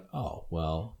I was like, oh,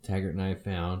 well, Taggart and I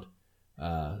found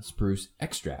spruce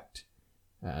extract,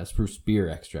 spruce beer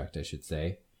extract, I should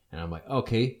say. And I'm like,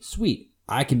 okay, sweet.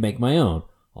 I can make my own.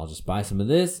 I'll just buy some of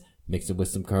this, mix it with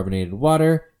some carbonated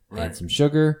water, add some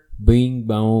sugar. Bing,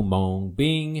 boom, boom,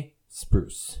 bing.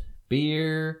 Spruce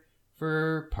beer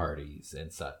for parties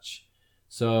and such.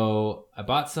 So I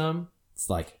bought some. It's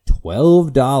like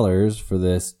 $12 for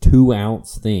this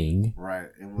 2-ounce thing. Right.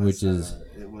 It was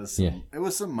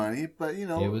some money, but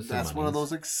that's one of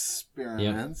those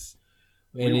experiments.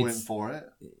 Yep. We went for it.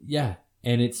 Yeah.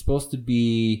 And it's supposed to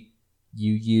be,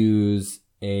 you use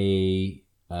a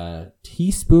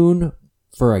teaspoon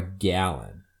for a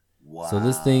gallon. Wow. So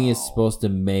this thing is supposed to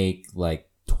make like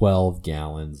 12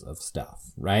 gallons of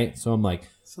stuff, right? So I'm like,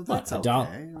 so that's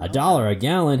 $1 a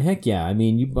gallon? Heck yeah! I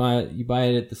mean, you buy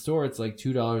it at the store, it's like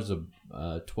 $2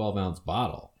 a 12-ounce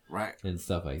bottle, right? And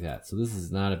stuff like that. So this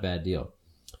is not a bad deal.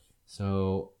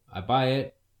 So I buy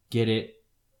it, get it,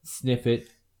 sniff it.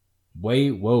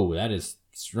 Whoa, that is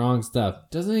strong stuff.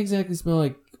 Doesn't exactly smell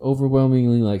like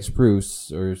overwhelmingly like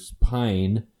spruce or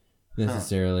pine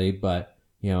necessarily, but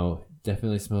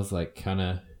definitely smells like kind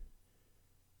of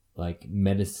like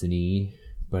medicine-y,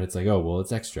 but it's like, oh, well,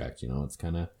 it's extract, it's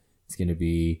going to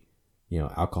be,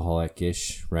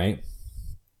 alcoholic-ish, right?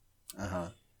 Uh-huh.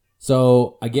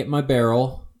 So I get my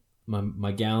barrel,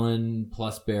 my gallon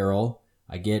plus barrel.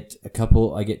 I get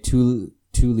 2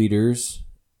 liters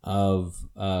of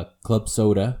club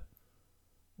soda.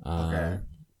 Okay.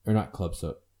 Or not club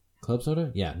soda. Club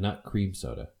soda? Yeah, not cream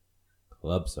soda.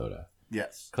 Club soda.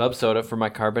 Yes. Club soda for my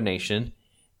carbonation.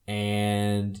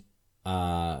 And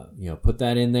Put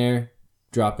that in there,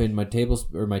 drop in my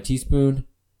tablespoon or my teaspoon,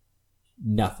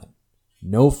 nothing.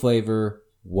 No flavor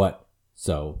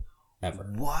whatsoever.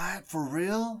 What? For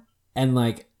real? And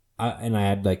like, I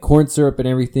had like corn syrup and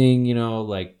everything,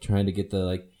 like trying to get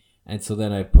and so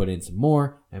then I put in some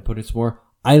more,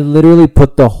 I literally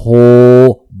put the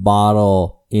whole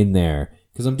bottle in there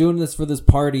because I'm doing this for this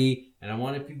party and I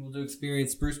wanted people to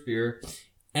experience spruce beer,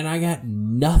 and I got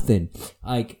nothing.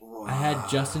 Like, I had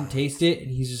Justin taste it,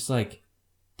 and he's just like,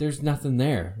 there's nothing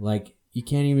there. Like, you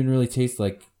can't even really taste,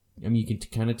 like, you can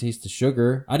kind of taste the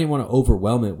sugar. I didn't want to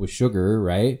overwhelm it with sugar,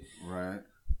 right? Right.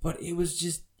 But it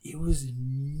was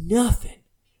nothing.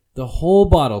 The whole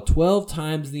bottle, 12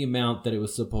 times the amount that it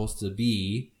was supposed to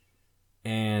be,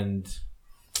 and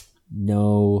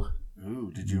no.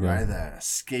 Ooh, did you write a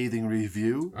scathing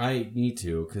review? I need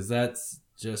to, because that's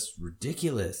just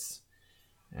ridiculous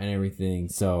and everything.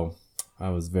 So I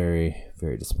was very,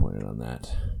 very disappointed on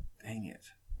that. Dang it.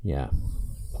 Yeah.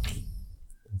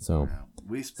 So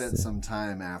we spent some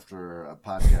time after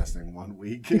podcasting one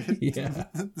week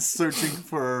searching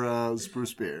for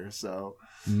spruce beer. So,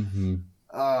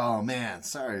 oh man,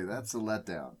 sorry, that's a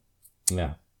letdown.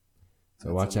 Yeah.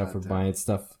 So watch out for buying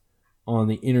stuff on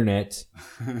the internet.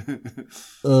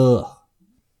 Ugh.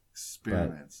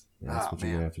 Experiments. That's what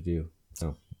you're gonna have to do.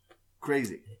 So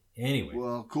crazy. Anyway.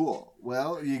 Well, cool.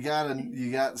 Well, you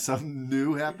got something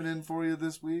new happening for you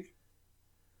this week?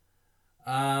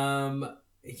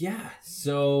 Yeah.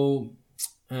 So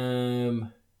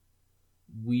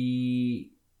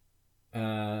we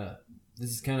this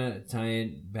is kind of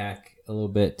tying back a little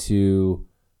bit to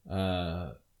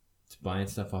buying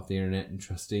stuff off the internet and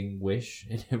trusting Wish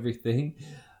and everything.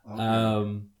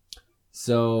 Okay.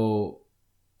 So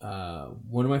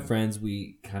one of my friends,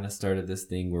 we kind of started this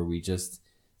thing where we just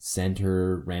send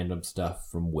her random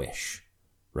stuff from Wish,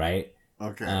 right?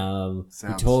 Okay.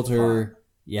 We told her,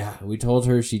 we told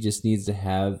her she just needs to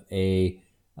have a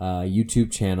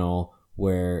YouTube channel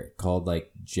called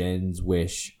like Jen's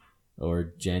Wish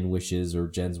or Jen Wishes or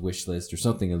Jen's Wish List or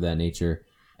something of that nature.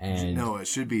 And no, it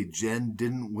should be Jen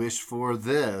didn't wish for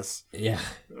this. Yeah.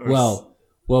 Well,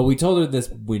 we told her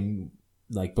this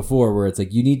before, where it's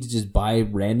like, you need to just buy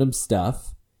random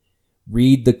stuff,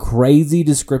 read the crazy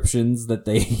descriptions that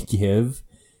they give,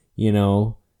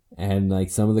 and like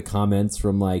some of the comments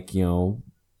from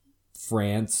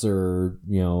France or,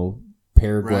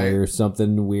 Paraguay or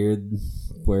something weird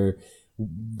where,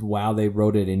 wow, they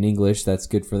wrote it in English. That's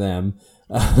good for them.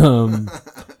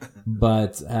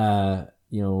 But,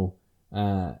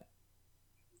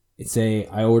 say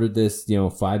I ordered this,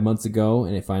 5 months ago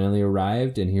and it finally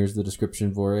arrived and here's the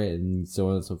description for it and so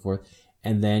on and so forth.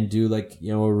 And then do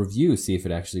a review, see if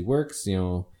it actually works,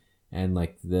 and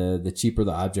like the cheaper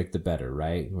the object, the better,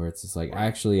 right? Where it's just like,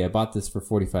 actually, I bought this for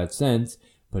 45 cents,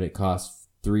 but it costs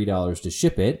 $3 to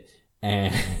ship it.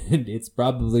 And it's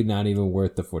probably not even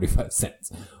worth the 45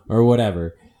 cents or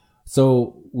whatever.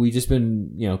 So we just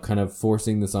been, kind of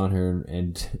forcing this on her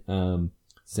and,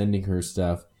 sending her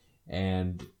stuff.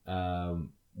 And,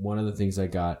 one of the things I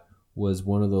got was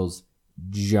one of those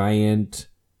giant,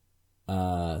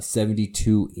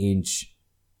 72-inch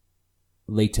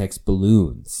latex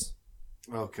balloons.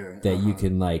 Okay. That you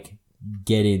can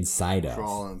get inside of.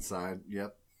 Crawl inside.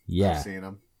 Yep. Yeah. I've seen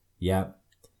them. Yep.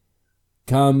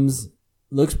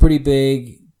 Looks pretty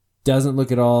big. Doesn't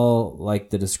look at all like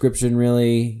the description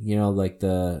really.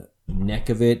 The neck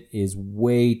of it is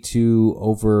way too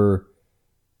over.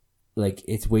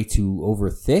 It's way too over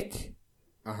thick.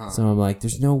 So I'm like,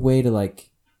 there's no way to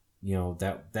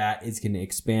that is going to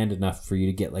expand enough for you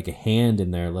to get a hand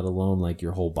in there, let alone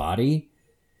your whole body.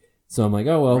 So I'm like,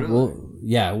 oh well, really?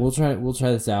 we'll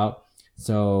try this out.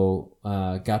 So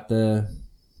got the,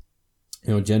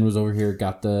 Jen was over here,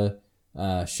 got the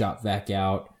shop vac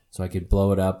out so I could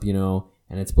blow it up, and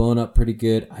it's blowing up pretty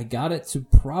good. I got it to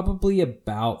probably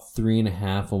about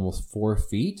 3.5, almost 4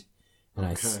 feet, and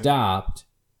I stopped,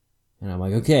 and I'm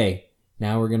like, okay.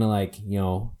 Now we're going to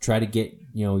try to get,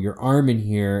 your arm in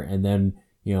here and then,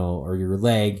 or your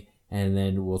leg, and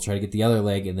then we'll try to get the other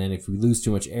leg. And then if we lose too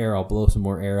much air, I'll blow some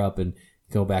more air up and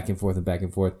go back and forth and back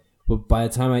and forth. But by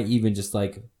the time I even just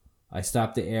I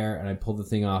stopped the air and I pulled the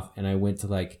thing off and I went to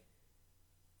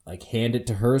hand it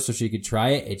to her so she could try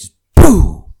it. It just,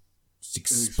 boom, just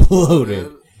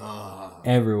exploded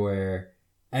everywhere.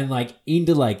 And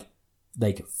into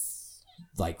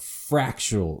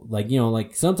fractional,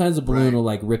 sometimes a balloon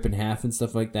will rip in half and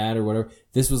stuff like that or whatever.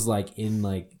 This was in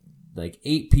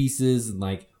 8 pieces,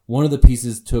 and one of the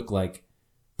pieces took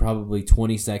probably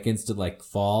 20 seconds to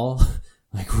fall.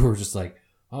 We were just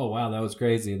oh wow, that was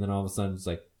crazy. And then all of a sudden it's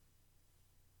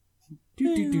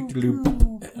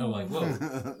I'm like,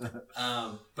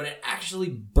 whoa. But it actually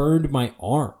burned my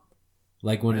arm,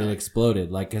 like when it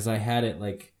exploded. Like, because I had it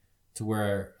like to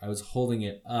where I was holding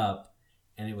it up,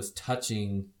 and it was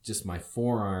touching just my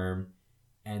forearm,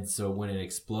 and so when it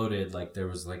exploded, like there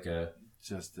was like a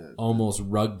almost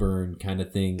rug burn kind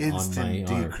of thing on my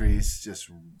arm. Decrease, just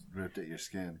ripped at your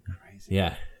skin. Crazy.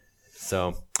 Yeah.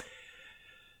 So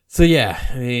yeah,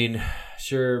 I mean,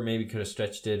 sure, maybe could have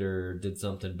stretched it or did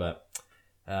something, but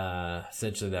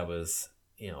essentially that was,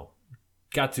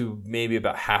 got to maybe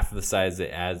about half of the size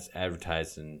as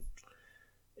advertised and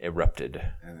erupted.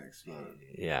 And exploded.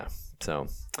 Yeah. So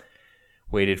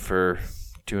waited for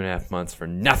 2.5 months for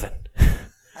nothing.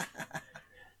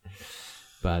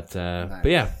 But nice.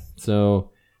 But yeah,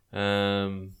 so I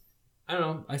don't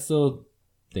know. I still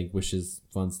think Wish is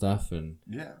fun stuff, and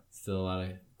still a lot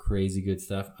of crazy good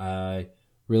stuff. I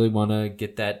really want to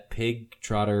get that pig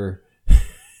trotter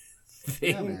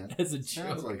thing as a joke.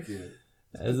 Sounds like it.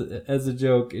 As a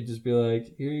joke, it'd just be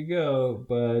like, here you go,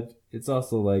 but it's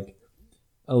also like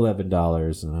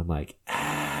 $11, and I'm like,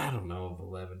 I don't know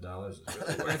if $11 is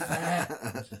really worth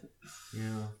that.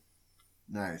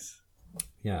 Nice.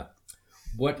 Yeah.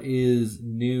 What is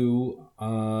new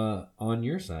on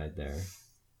your side there?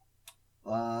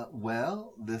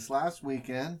 Well, this last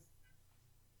weekend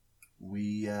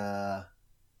we had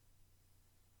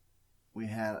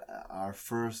our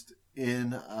first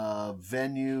in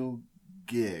venue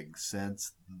gig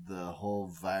since the whole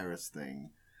virus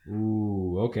thing.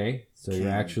 Ooh, okay. So you're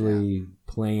actually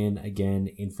playing again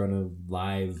in front of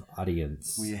live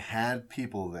audience. We had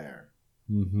people there.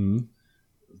 Mm-hmm.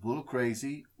 A little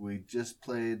crazy. We just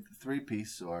played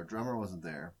 3-piece, so our drummer wasn't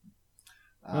there.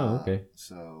 Okay.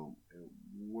 So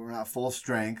we're not full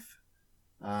strength,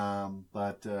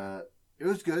 but it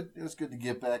was good. It was good to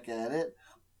get back at it.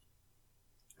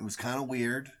 It was kind of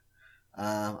weird.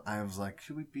 I was like,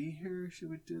 should we be here? Should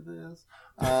we do this?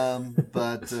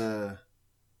 But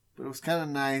it was kind of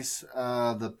nice.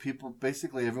 The people,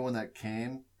 basically everyone that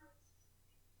came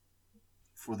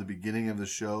for the beginning of the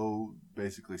show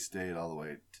basically stayed all the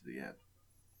way to the end.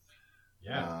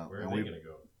 Yeah, where are they going to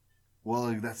go?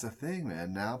 Well, that's the thing,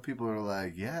 man. Now people are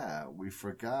like, yeah, we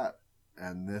forgot,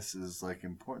 and this is like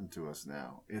important to us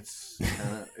now. It's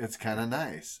kind of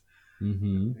nice.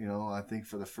 Mm-hmm. I think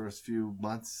for the first few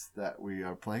months that we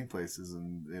are playing places,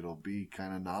 and it'll be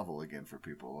kind of novel again for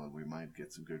people, and we might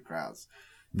get some good crowds.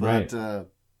 But right.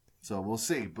 So we'll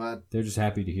see. But they're just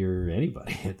happy to hear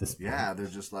anybody at this point. Yeah, they're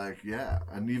just like, yeah.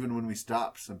 And even when we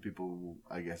stop, some people,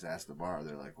 I guess, ask the bar.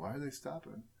 They're like, why are they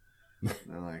stopping?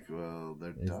 They're like, well,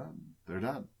 they're done. They're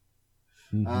done.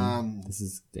 Mm-hmm. This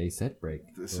is a set break.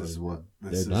 They're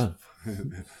done.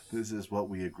 This is what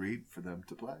we agreed for them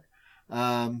to play.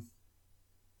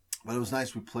 But it was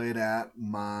nice. We played at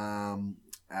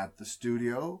the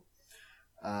studio,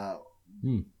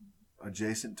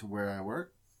 adjacent to where I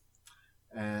work,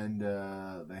 and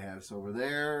they had us over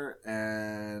there.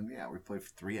 And yeah, we played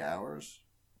for 3 hours.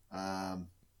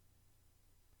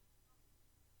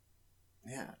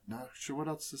 Yeah, not sure what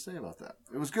else to say about that.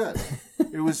 It was good.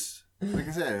 It was, like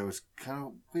I said, it was kind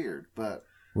of weird, but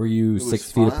were you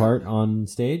 6 feet apart on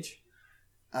stage?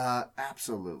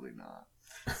 Absolutely not.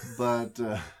 But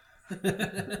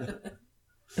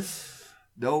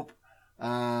nope.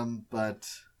 But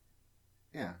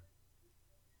yeah,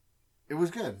 it was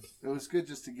good. It was good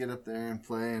just to get up there and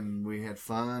play, and we had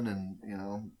fun,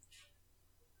 and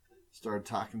started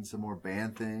talking some more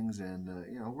band things, and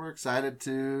we're excited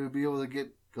to be able to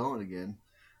get going again.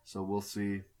 So we'll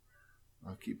see.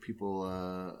 I'll keep people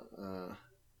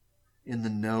in the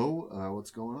know what's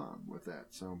going on with that.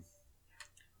 So,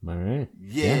 all right,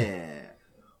 yeah.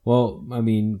 Well, I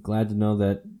mean, glad to know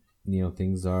that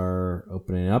things are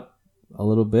opening up a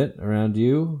little bit around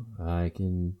you. I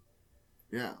can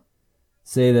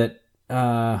say that.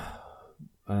 I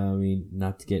mean,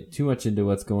 not to get too much into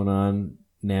what's going on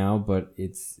now, but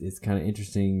it's kind of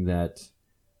interesting that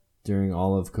during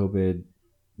all of COVID,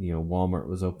 Walmart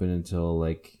was open until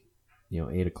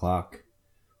 8:00,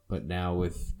 but now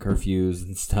with curfews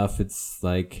and stuff, it's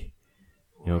like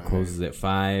closes at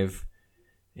 5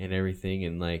 and everything,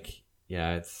 and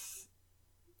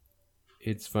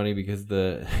it's funny because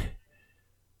the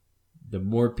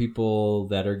more people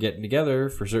that are getting together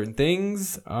for certain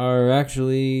things are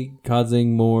actually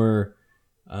causing more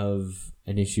of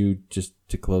an issue just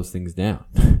to close things down.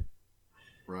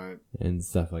 Right. And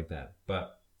stuff like that.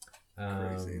 But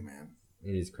crazy, man.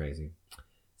 It is crazy.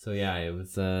 So yeah, it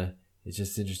was it's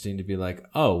just interesting to be like,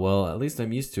 oh well, at least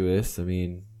I'm used to this. I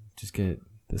mean, just get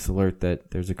this alert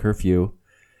that there's a curfew.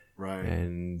 Right.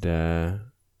 And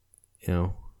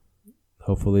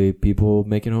hopefully people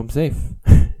make it home safe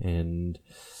and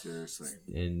Seriously.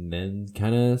 and then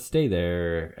kind of stay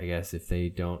there, I guess, if they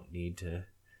don't need to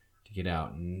get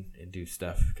out and do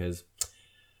stuff. Because,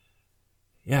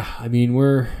 yeah, I mean,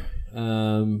 we're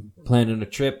planning a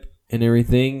trip and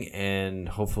everything, and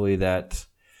hopefully that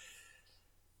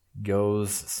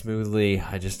goes smoothly.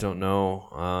 I just don't know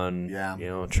on,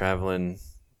 traveling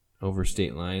over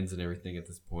state lines and everything at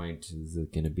this point. Is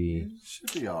it going to be... It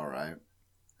should be all right.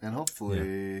 And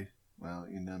hopefully, well,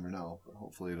 you never know, but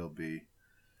hopefully it'll be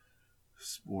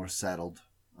more settled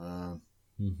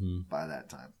by that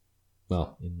time.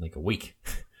 Well, in like a week.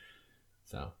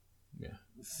 So, yeah.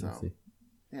 So, we'll see.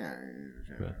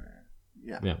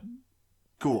 Yeah.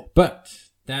 Cool. But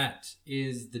that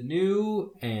is the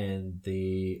new and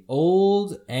the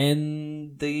old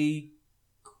and the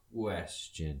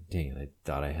question. Dang it, I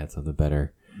thought I had something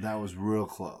better. That was real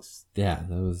close. Yeah,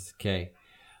 that was okay.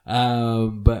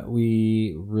 But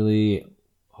we really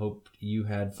hope you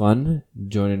had fun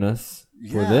joining us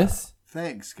for this.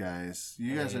 Thanks, guys.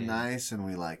 You guys are nice, and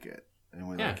we like it. And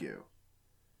we like you.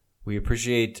 We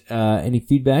appreciate any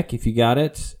feedback if you got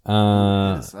it. Hit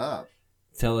us up.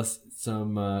 Tell us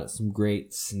some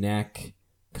great snack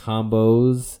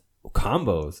combos.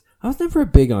 Combos? I was never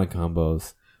big on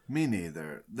combos. Me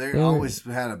neither. They always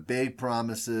had a big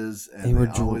promises, and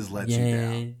they always let you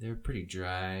down. They were pretty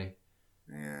dry.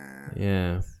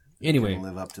 Yeah. Anyway,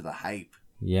 live up to the hype.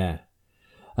 Yeah.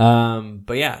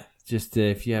 But yeah, just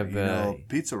if you have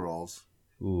pizza rolls.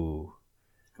 Ooh.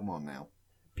 Come on now.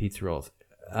 Pizza rolls.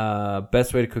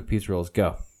 Best way to cook pizza rolls.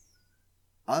 Go.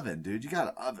 Oven, dude. You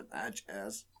got to oven that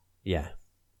jazz. Yeah.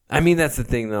 I mean, that's the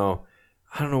thing, though.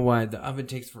 I don't know why. The oven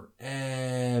takes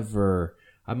forever.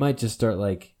 I might just start,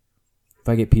 if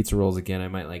I get pizza rolls again, I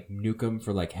might, nuke them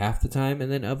for, half the time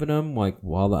and then oven them,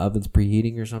 while the oven's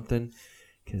preheating or something.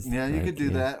 Yeah, you could do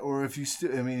that. Or if you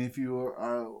if you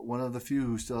are one of the few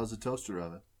who still has a toaster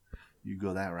oven, you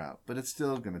go that route. But it's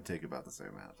still going to take about the same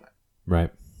amount of time.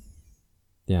 Right.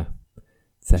 Yeah.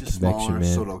 It's that just convection, smaller,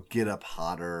 man. so it'll get up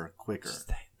hotter quicker.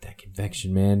 Just that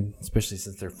convection, man. Especially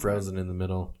since they're frozen in the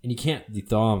middle. And you can't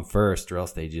thaw them first, or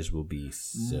else they just will be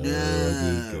so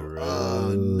gross.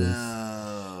 Oh,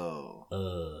 no.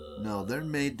 No, they're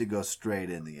made to go straight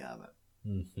in the oven.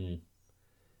 Mm-hmm.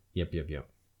 Yep.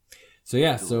 So,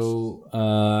 yeah. Delicious.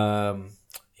 So,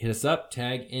 hit us up.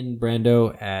 Tag in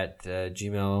Brando at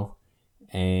Gmail.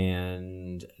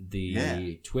 And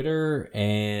the Twitter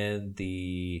and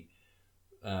the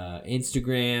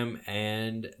Instagram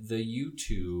and the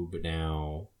YouTube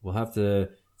now. We'll have to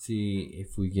see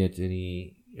if we get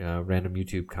any random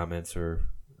YouTube comments, or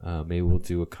maybe we'll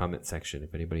do a comment section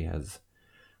if anybody has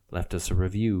left us a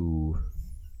review.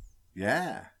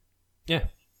 Yeah.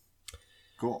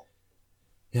 Cool.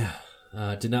 Yeah.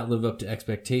 Did not live up to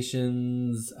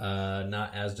expectations.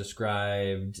 Not as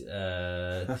described.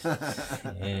 And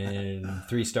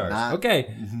 3 stars.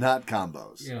 Okay. Not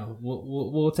combos.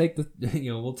 We'll take the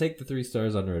we'll take the 3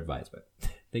 stars under advisement.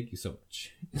 Thank you so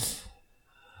much.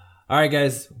 All right,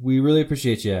 guys. We really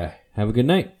appreciate you. Have a good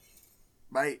night.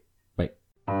 Bye.